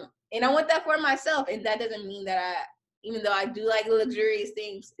I want that for myself. And that doesn't mean that even though I do like luxurious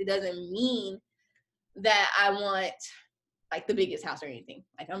things, it doesn't mean that I want like the biggest house or anything.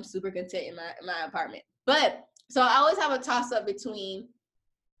 Like I'm super content in my apartment. But so I always have a toss up between,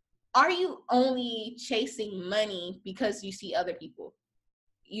 are you only chasing money because you see other people?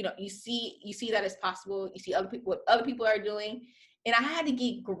 You see that it's possible. You see what other people are doing. And I had to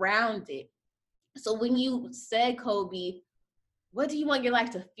get grounded. So when you said, Kobe, what do you want your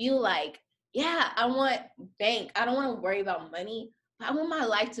life to feel like? Yeah, I want bank. I don't want to worry about money. But I want my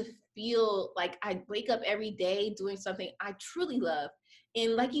life to feel like I wake up every day doing something I truly love.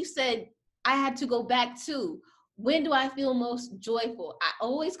 And like you said, I had to go back to, when do I feel most joyful? I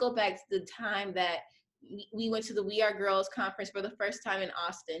always go back to the time that we went to the We Are Girls conference for the first time in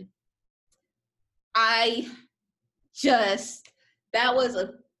Austin. That was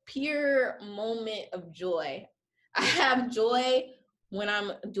a pure moment of joy. I have joy when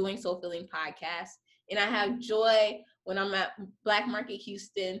I'm doing Soul Filling Podcast, and I have joy when I'm at Black Market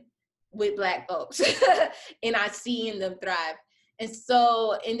Houston with Black folks and I seeing them thrive. And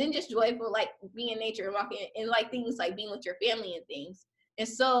so, and then just joyful, like being in nature and walking and like things like being with your family and things. And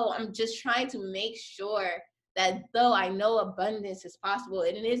so I'm just trying to make sure that though I know abundance is possible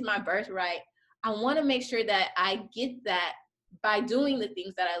and it is my birthright, I want to make sure that I get that by doing the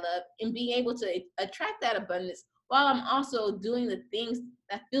things that I love and being able to attract that abundance while I'm also doing the things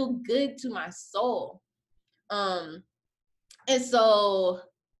that feel good to my soul. And so,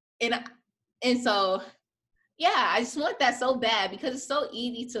 and and so, yeah, I just want that so bad because it's so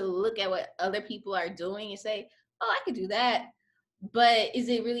easy to look at what other people are doing and say, "Oh, I could do that," but is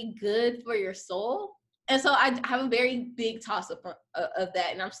it really good for your soul? And so I have a very big toss up of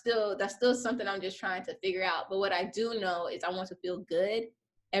that, and that's still something I'm just trying to figure out. But what I do know is I want to feel good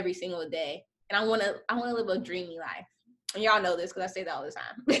every single day, and I want to live a dreamy life. And y'all know this because I say that all the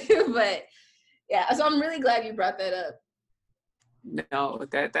time. But yeah, so I'm really glad you brought that up. No,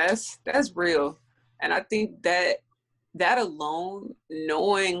 that's real. And I think that alone,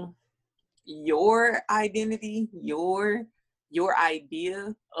 knowing your identity, your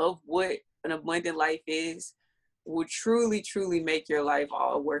idea of what an abundant life is, will truly, truly make your life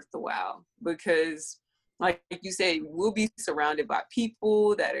all worth the while. Because like you said, we'll be surrounded by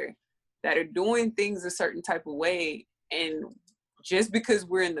people that are doing things a certain type of way. And just because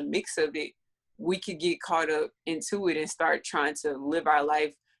we're in the mix of it, we could get caught up into it and start trying to live our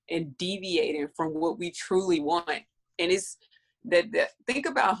life and deviating from what we truly want. And it's that think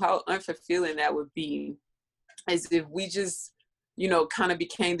about how unfulfilling that would be, as if we just, kind of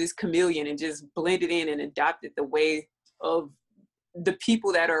became this chameleon and just blended in and adopted the way of the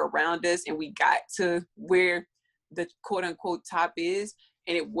people that are around us, and we got to where the quote unquote top is,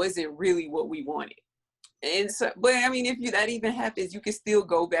 and it wasn't really what we wanted. And so, but I mean, if that even happens, you can still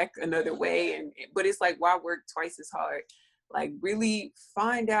go back another way. But it's like, why work twice as hard? Like, really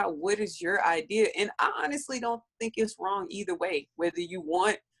find out what is your idea. And I honestly don't think it's wrong either way, whether you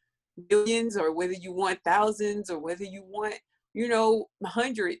want millions or whether you want thousands or whether you want,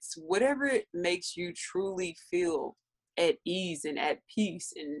 hundreds, whatever it makes you truly feel at ease and at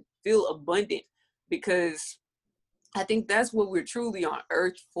peace and feel abundant. Because I think that's what we're truly on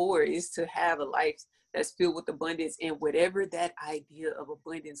earth for, is to have a life that's filled with abundance, and whatever that idea of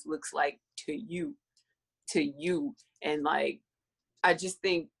abundance looks like to you. And like, I just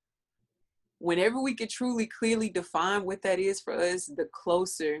think whenever we could truly clearly define what that is for us, the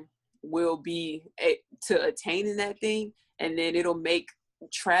closer we'll be to attaining that thing. And then it'll make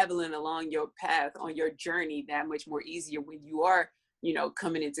traveling along your path on your journey that much more easier when you are,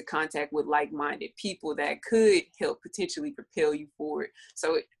 coming into contact with like-minded people that could help potentially propel you forward.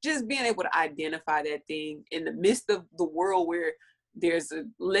 So just being able to identify that thing in the midst of the world where there's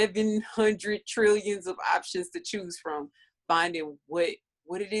 1,100 trillions of options to choose from, finding what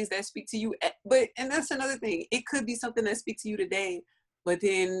it is that speak to you. And that's another thing. It could be something that speaks to you today, but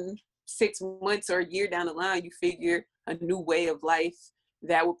then 6 months or a year down the line, you figure a new way of life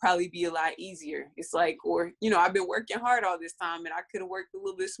that would probably be a lot easier. It's like, or, I've been working hard all this time and I could have worked a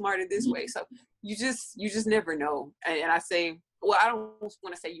little bit smarter this way. So you just never know. And I say, well, I don't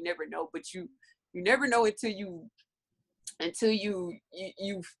want to say you never know, but you never know until you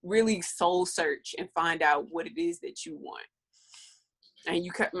really soul search and find out what it is that you want. And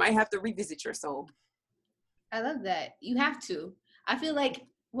you might have to revisit your soul. I love that. You have to. I feel like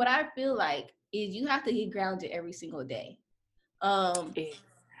what I feel like is you have to get grounded every single day.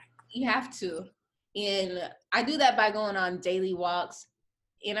 You have to. And I do that by going on daily walks.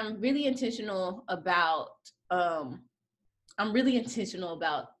 And I'm really intentional about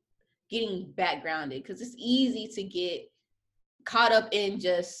getting back grounded, because it's easy to get caught up in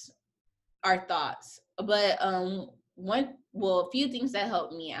just our thoughts. But a few things that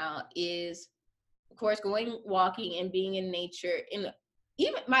help me out is, of course, going walking and being in nature, and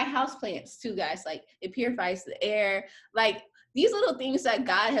even my house plants too, guys. Like, it purifies the air. Like, these little things that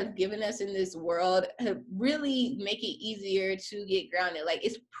God has given us in this world have really make it easier to get grounded. Like,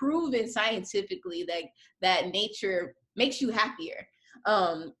 it's proven scientifically that nature makes you happier,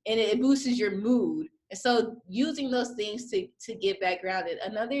 and it boosts your mood. And so using those things to get back grounded.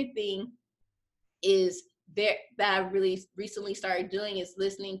 Another thing is that I really recently started doing is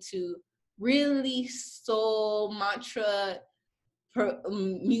listening to really soul mantra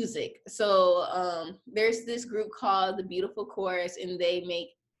music. So there's this group called The Beautiful Chorus, and they make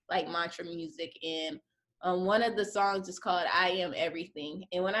like mantra music. And one of the songs is called I Am Everything.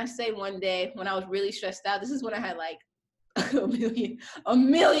 And when I say one day when I was really stressed out, this is when I had like a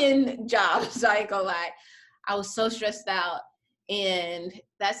million jobs, I ain't gonna lie. I was so stressed out, and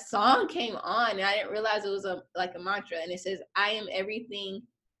that song came on, and I didn't realize it was like a mantra. And it says, I am everything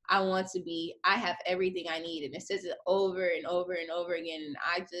I want to be. I have everything I need. And it says it over and over and over again. And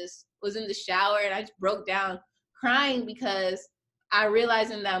I just was in the shower and I just broke down crying, because I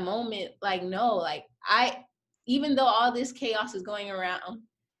realized in that moment, like, no, like, even though all this chaos is going around,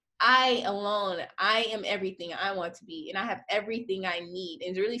 I alone, I am everything I want to be, and I have everything I need.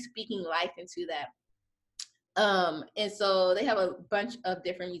 And really speaking life into that. And so they have a bunch of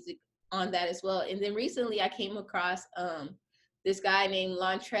different music on that as well. And then recently I came across this guy named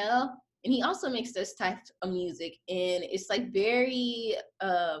Lontrell, and he also makes this type of music, and it's like very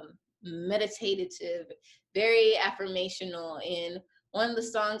meditative, very affirmational. And one of the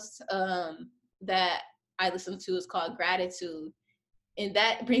songs that I listen to is called Gratitude, and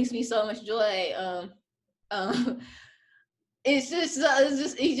that brings me so much joy. Um, it's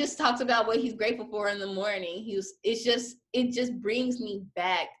just he just talks about what he's grateful for in the morning. It just brings me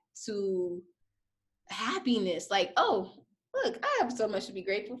back to happiness. Like, oh, look, I have so much to be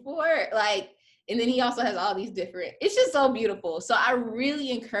grateful for. Like, and then he also has all these different, it's just so beautiful. So I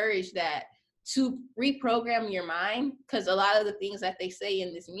really encourage that, to reprogram your mind, because a lot of the things that they say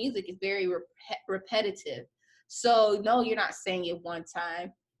in this music is very repetitive. So no, you're not saying it one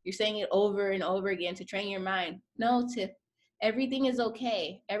time. You're saying it over and over again to train your mind. No, Tiff, everything is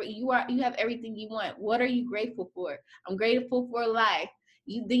okay. You have everything you want. What are you grateful for? I'm grateful for life.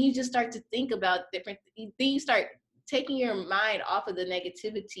 Then you just start to think about then you start taking your mind off of the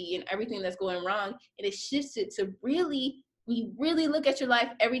negativity and everything that's going wrong, and it shifts it to really, when you really look at your life,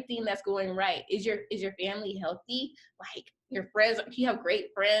 everything that's going right. Is your family healthy? Like, your friends, you have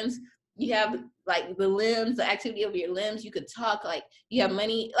great friends, you have like the activity of your limbs, you could talk, like you have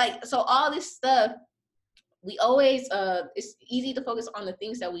money, like, so all this stuff, we always it's easy to focus on the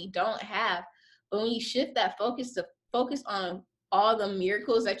things that we don't have, but when you shift that focus to focus on all the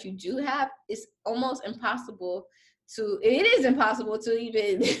miracles that you do have, it's almost impossible it is impossible to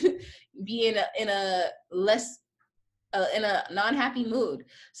even be in a less in a non-happy mood.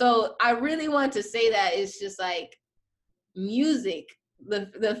 So I really want to say that it's just like music,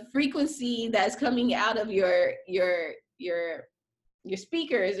 the frequency that's coming out of your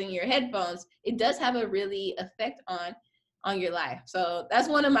speakers and your headphones, it does have a really effect on your life. So that's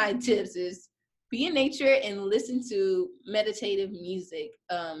one of my tips, is be in nature and listen to meditative music,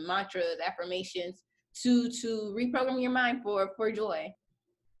 mantras, affirmations, to reprogram your mind for joy.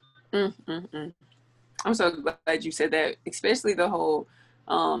 I'm so glad you said that, especially the whole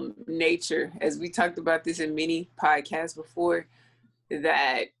nature, as we talked about this in many podcasts before,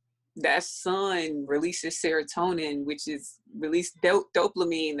 that sun releases serotonin, which is released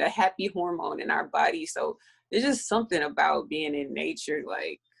dopamine, the happy hormone in our body. So there's just something about being in nature,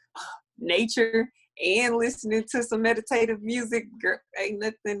 like nature and listening to some meditative music, girl, ain't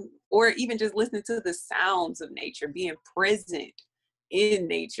nothing, or even just listening to the sounds of nature, being present in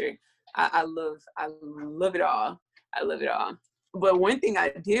nature. I love it all. I love it all. But one thing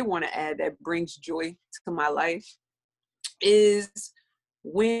I did want to add that brings joy to my life is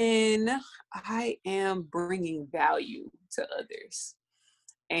when I am bringing value to others.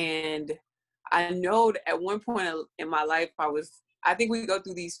 And I know that at one point in my life, I think we go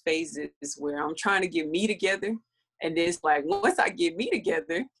through these phases where I'm trying to get me together. And then it's like, once I get me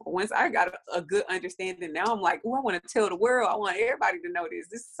together, once I got a good understanding, now I'm like, oh, I want to tell the world. I want everybody to know this.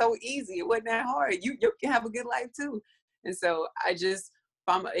 This is so easy. It wasn't that hard. You can have a good life too. And so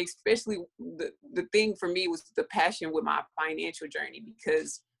especially the thing for me was the passion with my financial journey,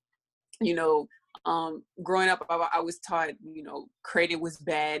 because, growing up, I was taught, credit was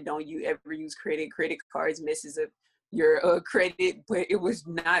bad. Don't you ever use credit. Credit cards messes up your credit, but it was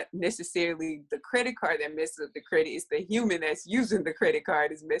not necessarily the credit card that messes up the credit. It's the human that's using the credit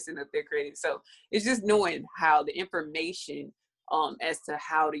card is messing up their credit. So it's just knowing how the information as to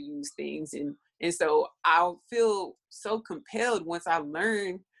how to use things. And so I'll feel so compelled once I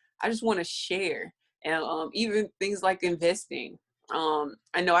learn, I just want to share. And even things like investing.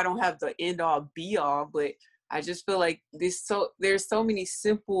 I know I don't have the end all be all, but I just feel like there's so many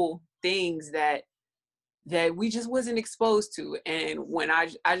simple things that we just wasn't exposed to. And when I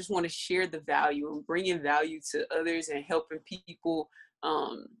just want to share the value and bringing value to others and helping people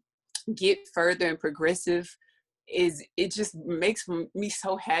get further and progressive, it just makes me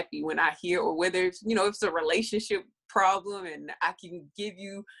so happy when I hear, or whether it's, if it's a relationship problem and I can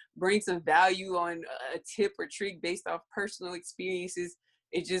bring some value on a tip or trick based off personal experiences,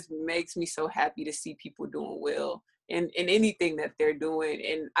 it just makes me so happy to see people doing well in anything that they're doing.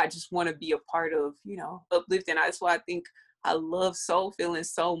 And I just want to be a part of, uplifting. That's why I think I love Soul Feeling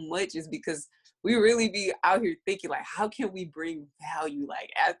so much, is because we really be out here thinking, like, how can we bring value?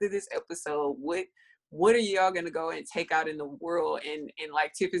 Like, after this episode, what are y'all going to go and take out in the world? And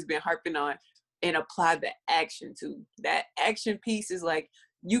like Tiff has been harping on, and apply the action to. That action piece is like,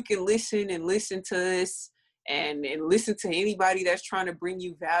 you can listen to us and listen to anybody that's trying to bring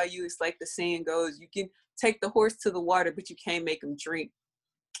you value. It's like the saying goes, you can take the horse to the water, but you can't make them drink.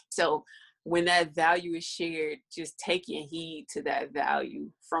 So when that value is shared, just taking heed to that value,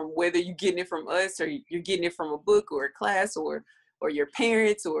 from whether you're getting it from us or you're getting it from a book or a class or or your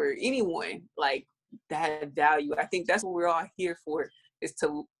parents or anyone like that value. I think that's what we're all here for, is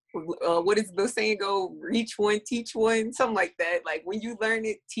to what is the saying go, reach one, teach one, something like that. Like when you learn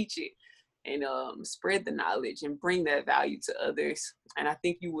it, teach it, and spread the knowledge and bring that value to others. And I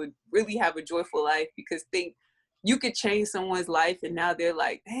think you would really have a joyful life, because think you could change someone's life and now they're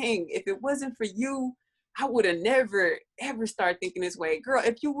like, dang, if it wasn't for you, I would have never ever started thinking this way. Girl,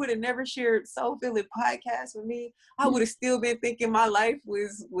 if you would have never shared Soul Filling podcast with me, I would have still been thinking my life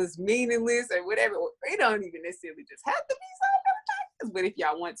was meaningless or whatever. It don't even necessarily just have to be Soul Filling podcast, but if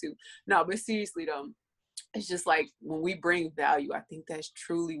y'all want to. No, but seriously though, it's just like when we bring value, I think that's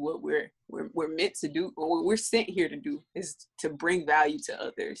truly what we're meant to do, or what we're sent here to do, is to bring value to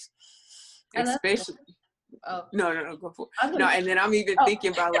others. Especially no, go for it. No, and then I'm even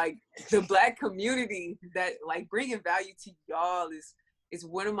thinking about like the Black community, that like bringing value to y'all is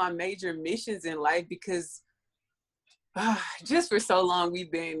one of my major missions in life, because just for so long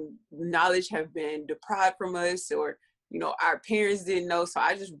knowledge have been deprived from us, or you know, our parents didn't know. So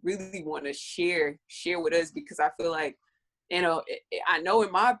I just really want to share with us, because I feel like, you know, I know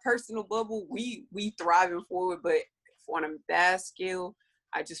in my personal bubble, we thriving forward, but on a vast scale,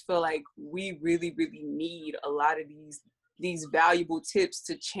 I just feel like we really, really need a lot of these valuable tips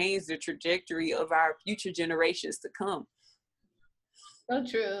to change the trajectory of our future generations to come. So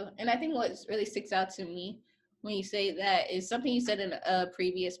true. And I think what really sticks out to me when you say that is something you said in a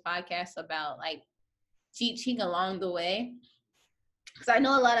previous podcast about like teaching along the way. Because I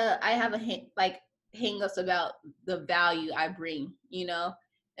know I have hang-ups about the value I bring, you know?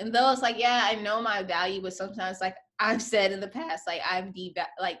 And though it's like, yeah, I know my value, but sometimes like I've said in the past, like I've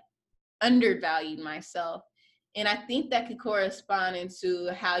undervalued myself. And I think that could correspond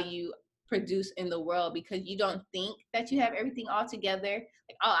into how you produce in the world, because you don't think that you have everything all together.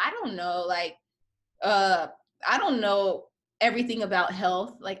 Like, oh, I don't know, like, I don't know everything about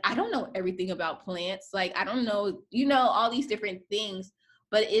health. Like, I don't know everything about plants. Like, I don't know, you know, all these different things.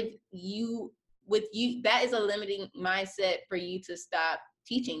 But that is a limiting mindset for you to stop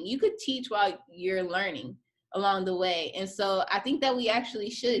teaching. You could teach while you're learning along the way. And so I think that we actually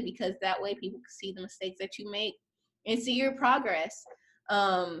should, because that way people can see the mistakes that you make and see your progress.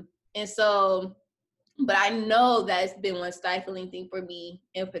 And so, but I know that it's been one stifling thing for me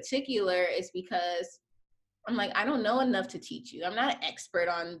in particular, is because I'm like, I don't know enough to teach you. I'm not an expert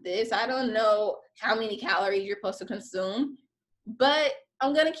on this. I don't know how many calories you're supposed to consume, but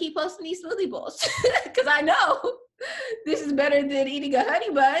I'm going to keep posting these smoothie bowls because I know this is better than eating a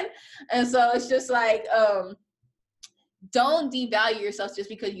honey bun. And so it's just like, don't devalue yourself just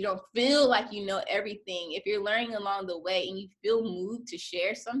because you don't feel like you know everything. If you're learning along the way and you feel moved to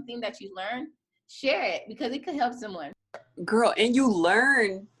share something that you learned, share it, because it could help someone. Girl, and you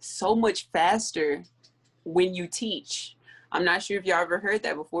learn so much faster when you teach. I'm not sure if y'all ever heard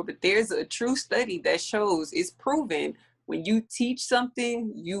that before, but there's a true study that shows, it's proven, when you teach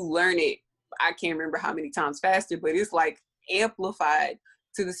something, you learn it. I can't remember how many times faster, but it's like amplified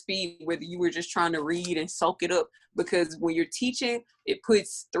to the speed whether you were just trying to read and soak it up. Because when you're teaching, it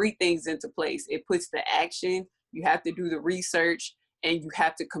puts three things into place. It puts the action, you have to do the research, and you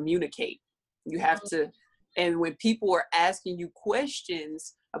have to communicate. You have to, and when people are asking you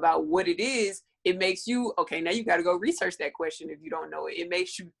questions about what it is, it makes you, okay, now you got to go research that question if you don't know it. It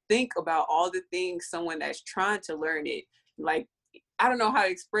makes you think about all the things someone that's trying to learn it. Like, I don't know how to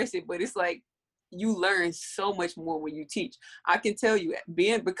express it, but it's like you learn so much more when you teach. I can tell you,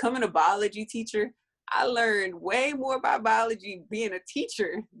 becoming a biology teacher, I learned way more about biology being a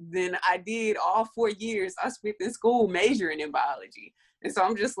teacher than I did all 4 years I spent in school majoring in biology. And so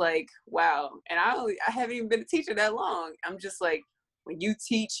I'm just like, wow. And I haven't even been a teacher that long. I'm just like, when you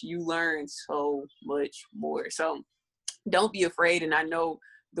teach, you learn so much more. So don't be afraid. And I know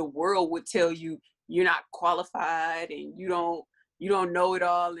the world would tell you you're not qualified and you don't know it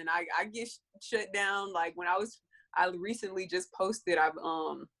all. And I get shut down. Like when I recently just posted,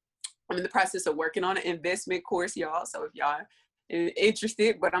 I'm in the process of working on an investment course, y'all. So if y'all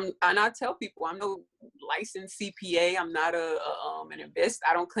interested, but I tell people I'm no licensed CPA. I'm not an investor.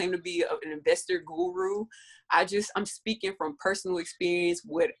 I don't claim to be an investor guru. I'm speaking from personal experience,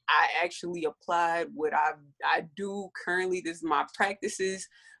 what I actually applied, what I do currently. This is my practices.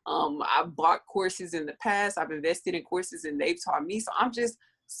 I've bought courses in the past. I've invested in courses and they've taught me. So I'm just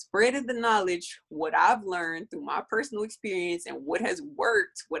spreading the knowledge, what I've learned through my personal experience and what has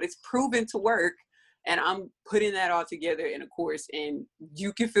worked, what is proven to work. And I'm putting that all together in a course. And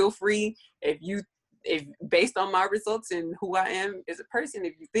you can feel free if based on my results and who I am as a person,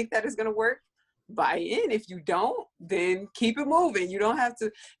 if you think that is going to work, buy in. If you don't, then keep it moving. You don't have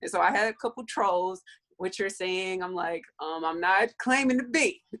to. And so I had a couple trolls what you're saying. I'm like, I'm not claiming to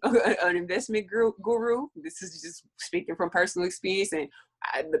be an investment guru. This is just speaking from personal experience, and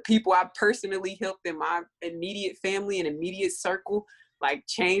the people I personally helped in my immediate family and immediate circle, like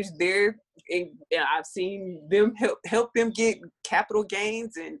change their, and I've seen them help them get capital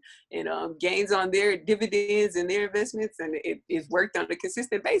gains and gains on their dividends and their investments, and it's worked on a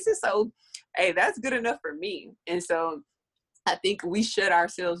consistent basis. So, hey, that's good enough for me. And so I think we shut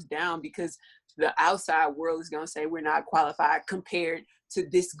ourselves down because the outside world is going to say we're not qualified compared to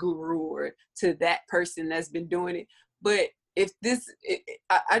this guru or to that person that's been doing it. But if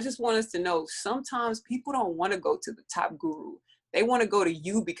I just want us to know, sometimes people don't want to go to the top guru. They want to go to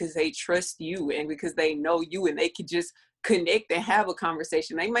you because they trust you and because they know you, and they can just connect and have a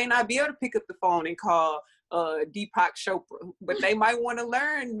conversation. They may not be able to pick up the phone and call Deepak Chopra, but they might want to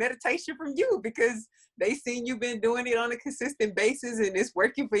learn meditation from you because they seen you've been doing it on a consistent basis and it's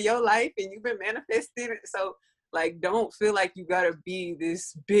working for your life and you've been manifesting it. So like, don't feel like you got to be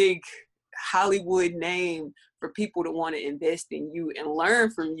this big Hollywood name for people to want to invest in you and learn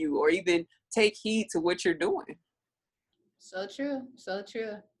from you or even take heed to what you're doing. So true. So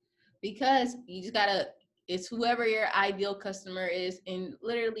true. Because you just gotta, it's whoever your ideal customer is. And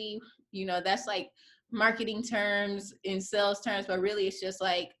literally, that's like marketing terms in sales terms, but really it's just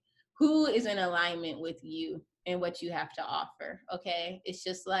like, who is in alignment with you and what you have to offer. Okay. It's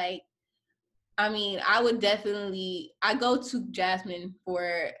just like, I mean, I go to Jasmine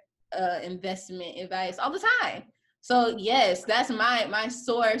for investment advice all the time. So yes, that's my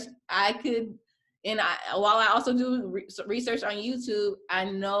source. While I also do research on YouTube, I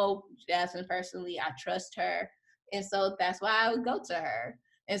know Jasmine personally. I trust her, and so that's why I would go to her.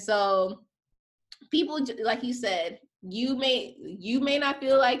 And so, people, like you said, you may not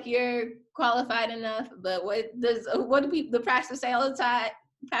feel like you're qualified enough, but what do the pastors say all the time?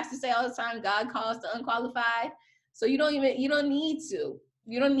 Pastors say all the time, God calls the unqualified. So you don't need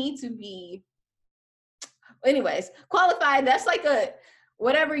to be. Anyways, qualified. That's like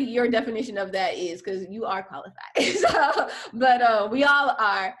whatever your definition of that is, because you are qualified. So, but we all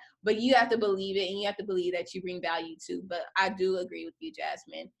are, but you have to believe it, and you have to believe that you bring value too. But I do agree with you,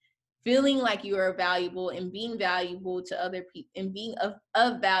 Jasmine. Feeling like you are valuable and being valuable to other people and being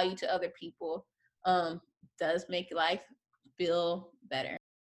of value to other people does make life feel better.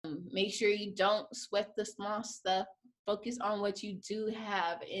 Make sure you don't sweat the small stuff. Focus on what you do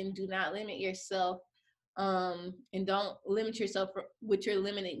have and do not limit yourself. And don't limit yourself with your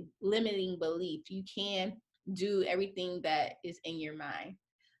limiting belief. You can do everything that is in your mind.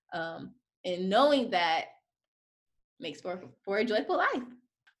 And knowing that makes for a joyful life.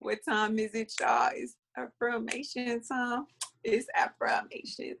 What time is it, y'all? It's affirmation time. It's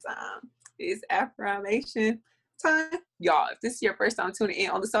affirmation time. It's affirmation time. Y'all, if this is your first time tuning in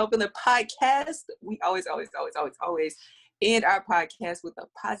on the Soul Filling podcast, we always end our podcast with a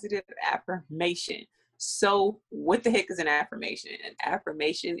positive affirmation. So what the heck is an affirmation? An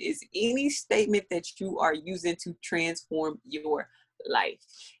affirmation is any statement that you are using to transform your life.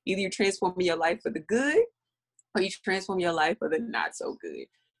 Either you're transforming your life for the good or you transform your life for the not so good.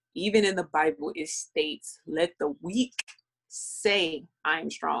 Even in the Bible, it states, let the weak say, I am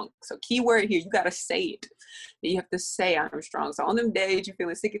strong. So key word here, you got to say it. You have to say, I am strong. So on them days you're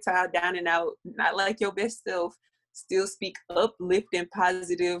feeling sick and tired, down and out, not like your best self, still speak uplifting,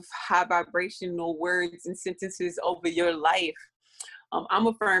 positive, high vibrational words and sentences over your life. I'm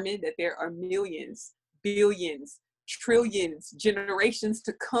affirming that there are millions, billions, trillions, generations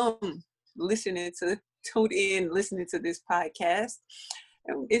to come tuned in, listening to this podcast.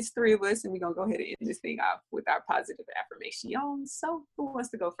 And it's 3 of us, and we're going to go ahead and end this thing off with our positive affirmation. Y'all, so who wants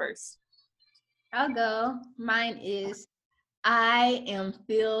to go first? I'll go. Mine is, I am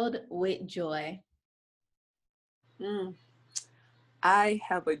filled with joy. I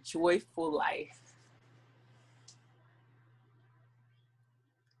have a joyful life.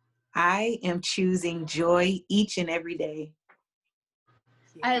 I am choosing joy each and every day.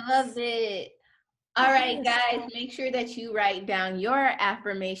 Yes. I love it. All right, guys, make sure that you write down your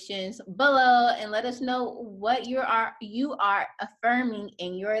affirmations below and let us know what you are affirming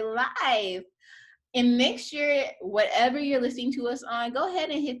in your life. And make sure whatever you're listening to us on, go ahead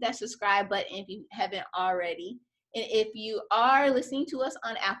and hit that subscribe button if you haven't already. And if you are listening to us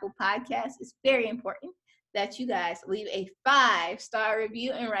on Apple Podcasts, it's very important that you guys leave a 5-star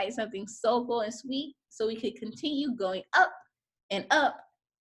review and write something soulful and sweet so we could continue going up and up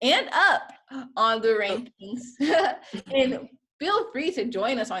and up on the rankings. And feel free to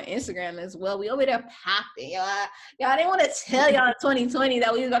join us on Instagram as well. We over there popping, y'all. Y'all didn't want to tell y'all in 2020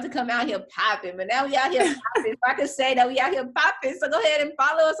 that we was about to come out here popping, but now we out here popping. So I can say that we out here popping. So go ahead and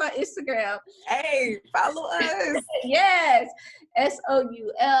follow us on Instagram. Hey, follow us. Yes,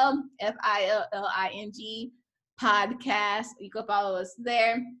 SOULFILLING podcast. You can follow us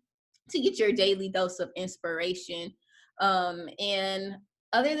there to get your daily dose of inspiration. And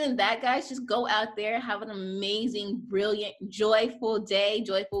other than that, guys, just go out there, have an amazing, brilliant, joyful day,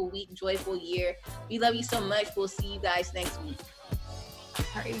 joyful week, joyful year. We love you so much. We'll see you guys next week.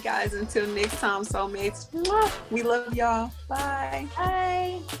 All right, guys, until next time, soulmates. We love y'all. Bye.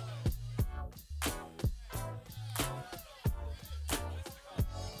 Bye.